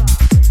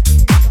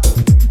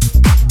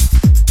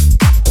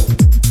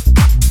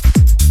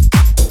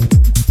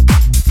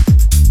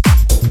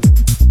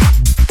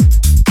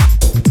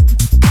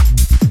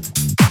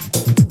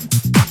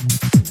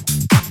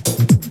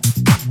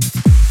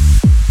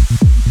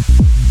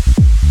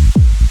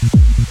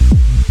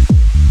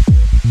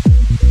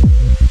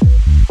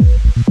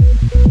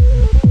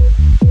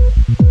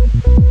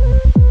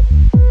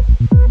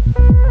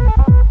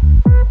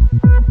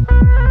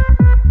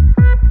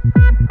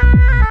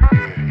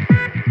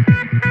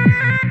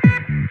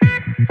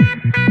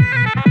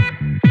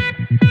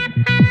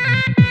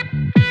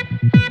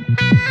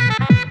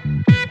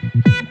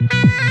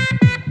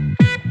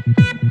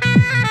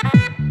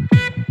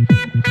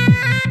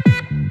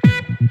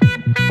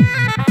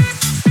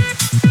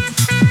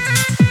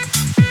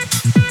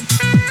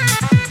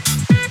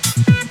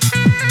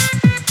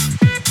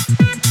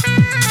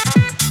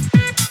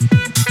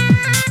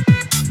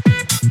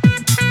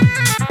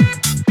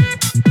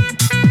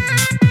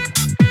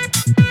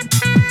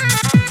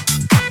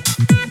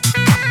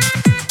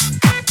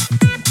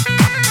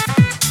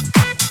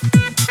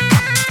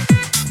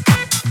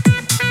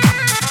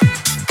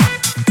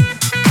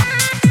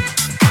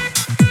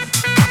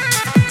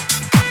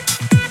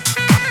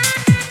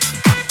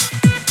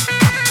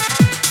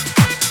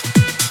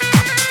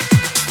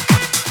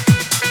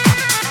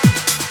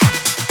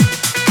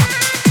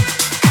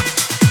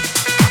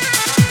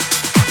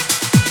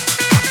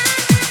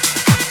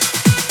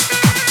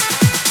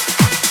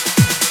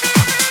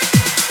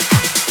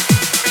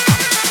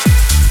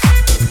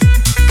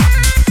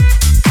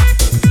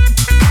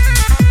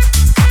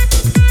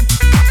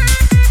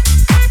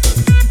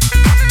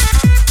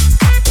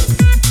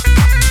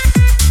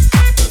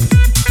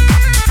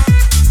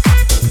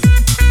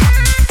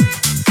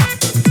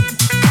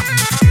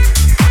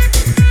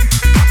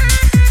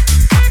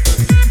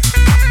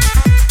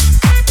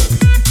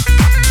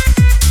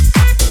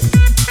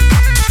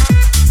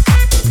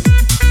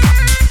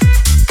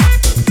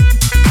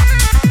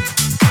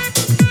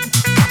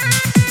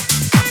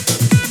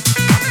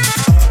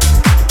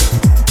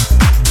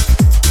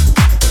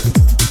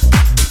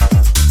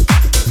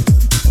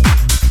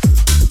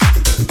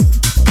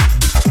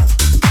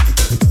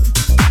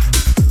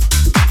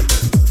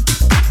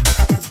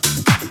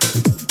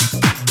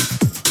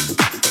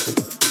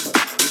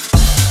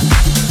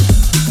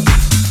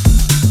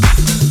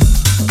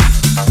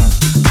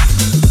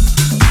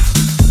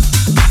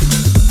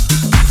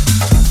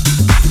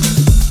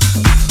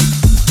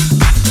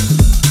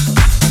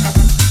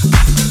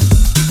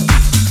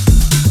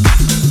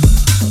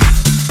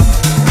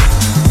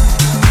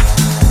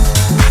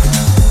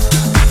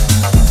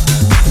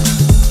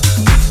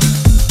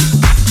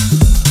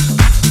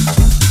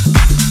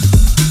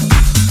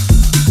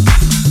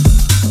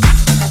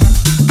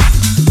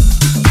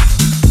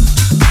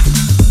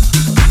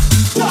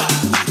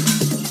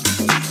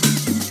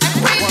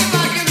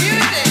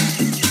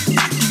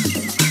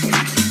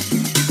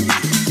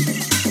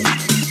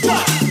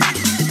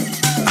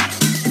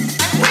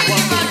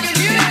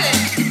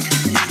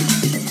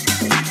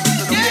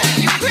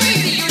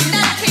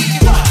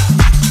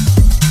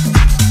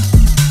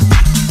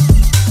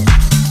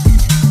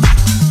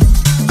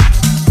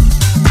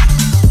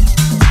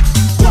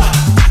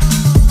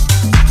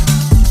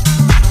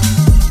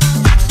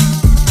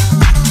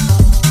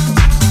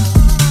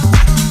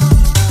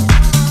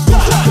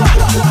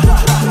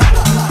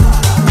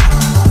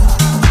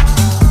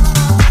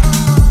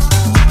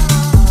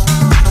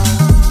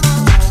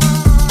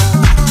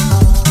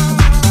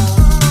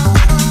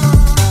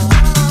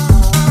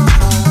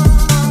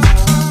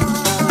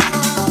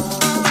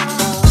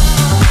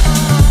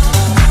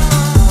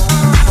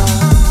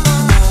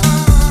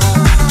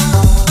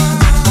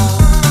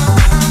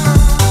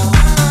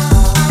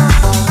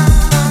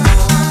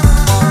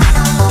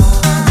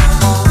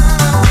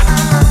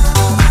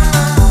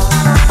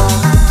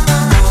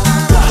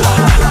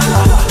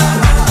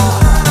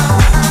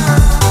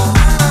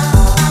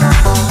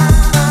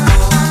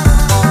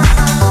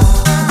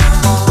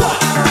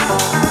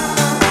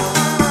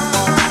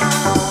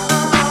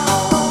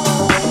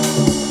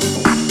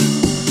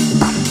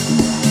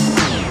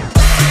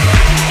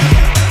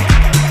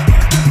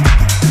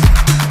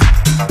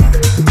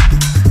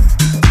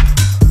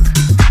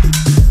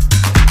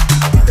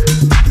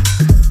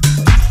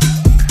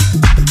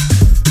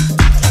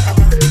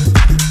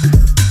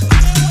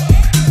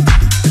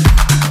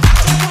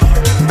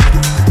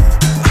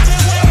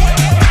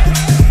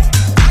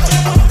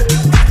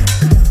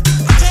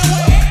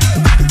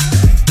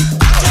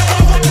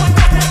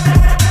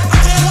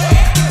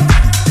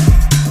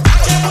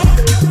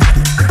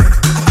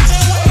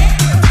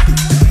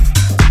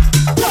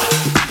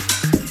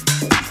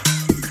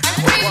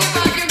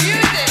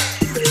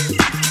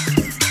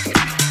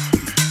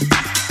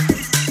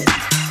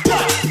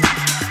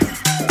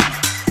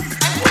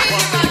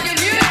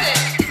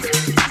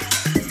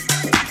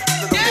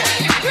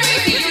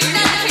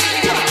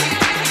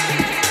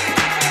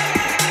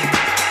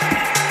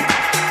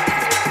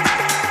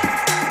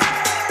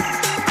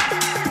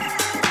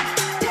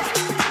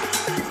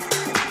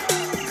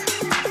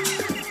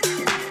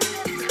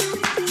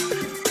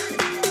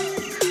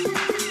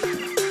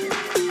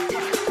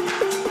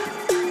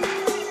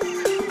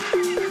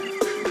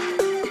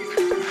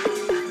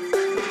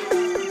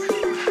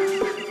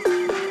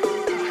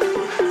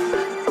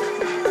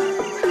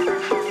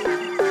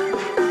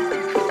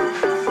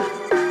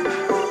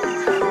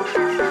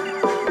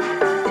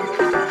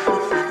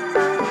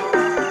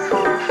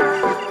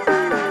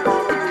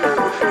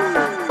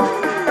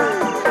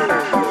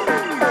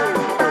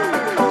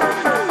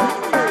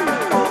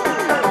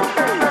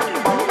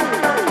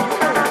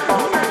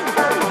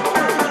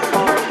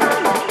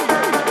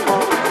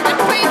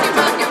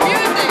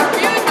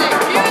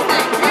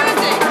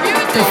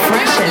 The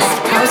freshest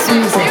house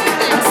music,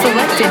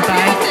 selected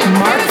by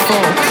Mark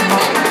Folt.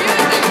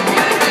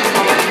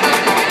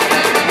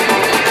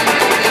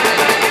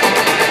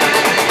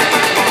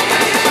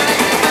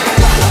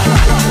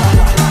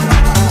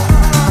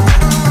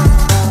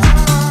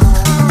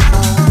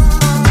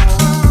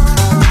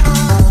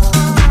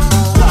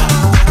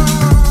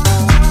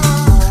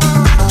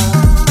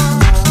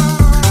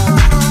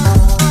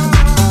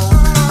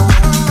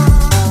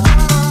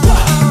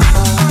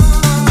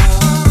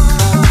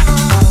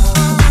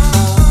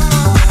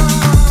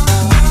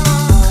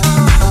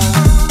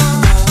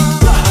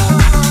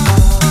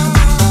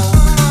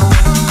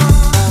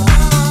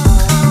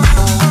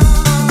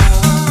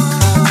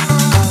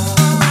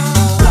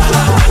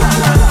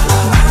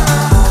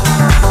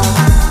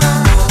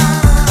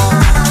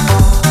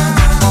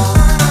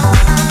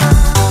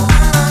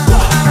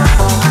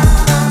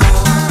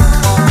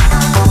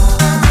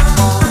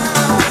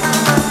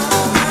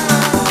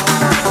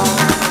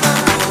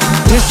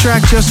 This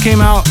track just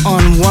came out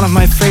on one of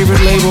my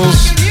favorite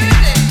labels,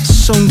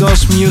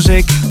 Sundos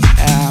Music,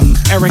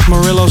 Eric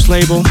Morillo's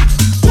label.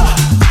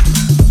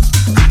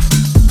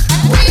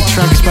 The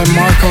track is by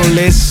Marco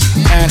Liz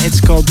and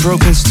it's called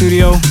Broken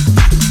Studio.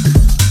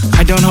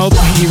 I don't hope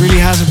he really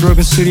has a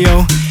broken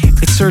studio.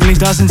 It certainly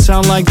doesn't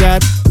sound like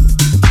that.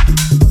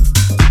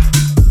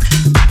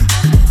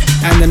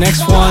 And the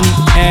next one,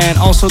 and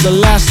also the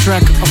last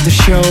track of the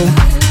show,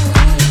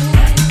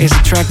 is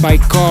a track by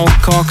Carl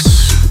Cox,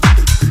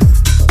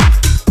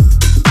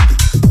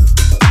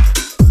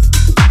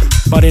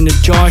 but in the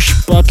Josh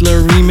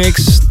Butler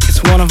remix.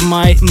 It's one of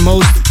my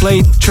most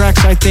played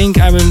tracks, I think.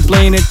 I've been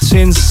playing it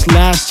since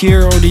last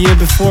year or the year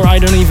before, I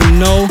don't even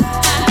know.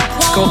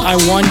 It's called I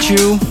Want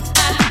You,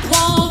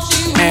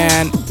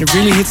 and it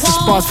really hits the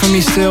spot for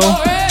me still.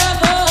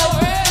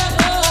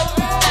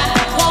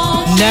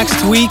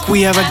 Next week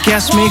we have a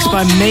guest mix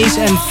by Mace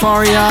and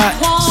Faria,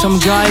 some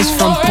guys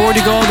from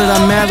Portugal that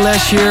I met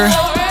last year.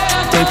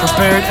 They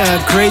prepared a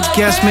great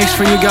guest mix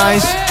for you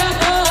guys.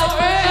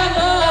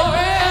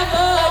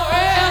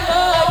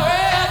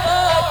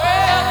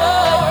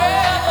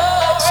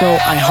 So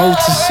I hope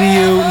to see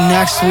you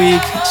next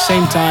week,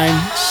 same time,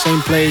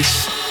 same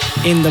place,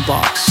 in the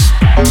box.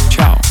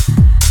 Ciao.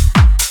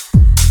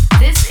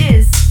 This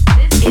is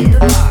In the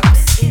Box.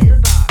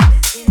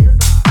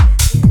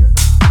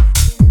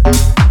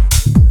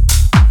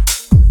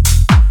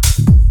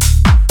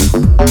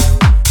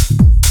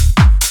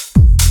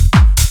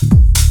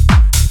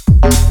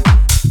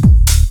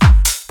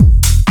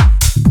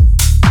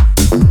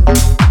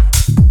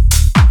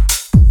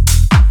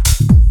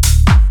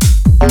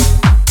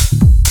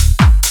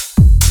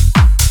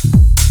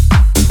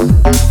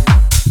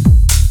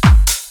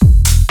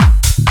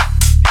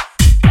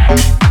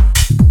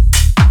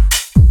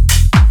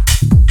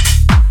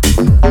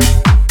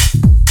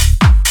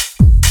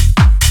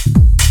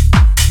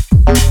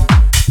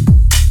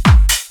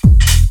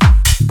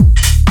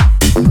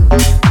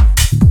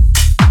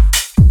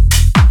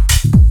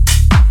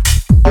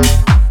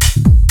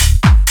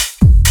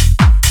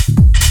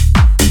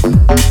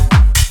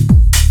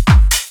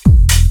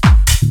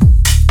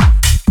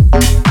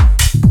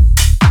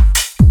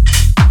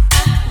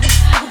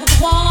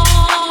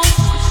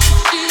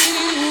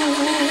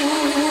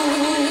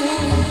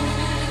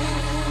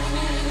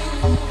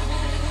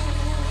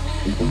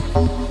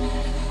 Thank you.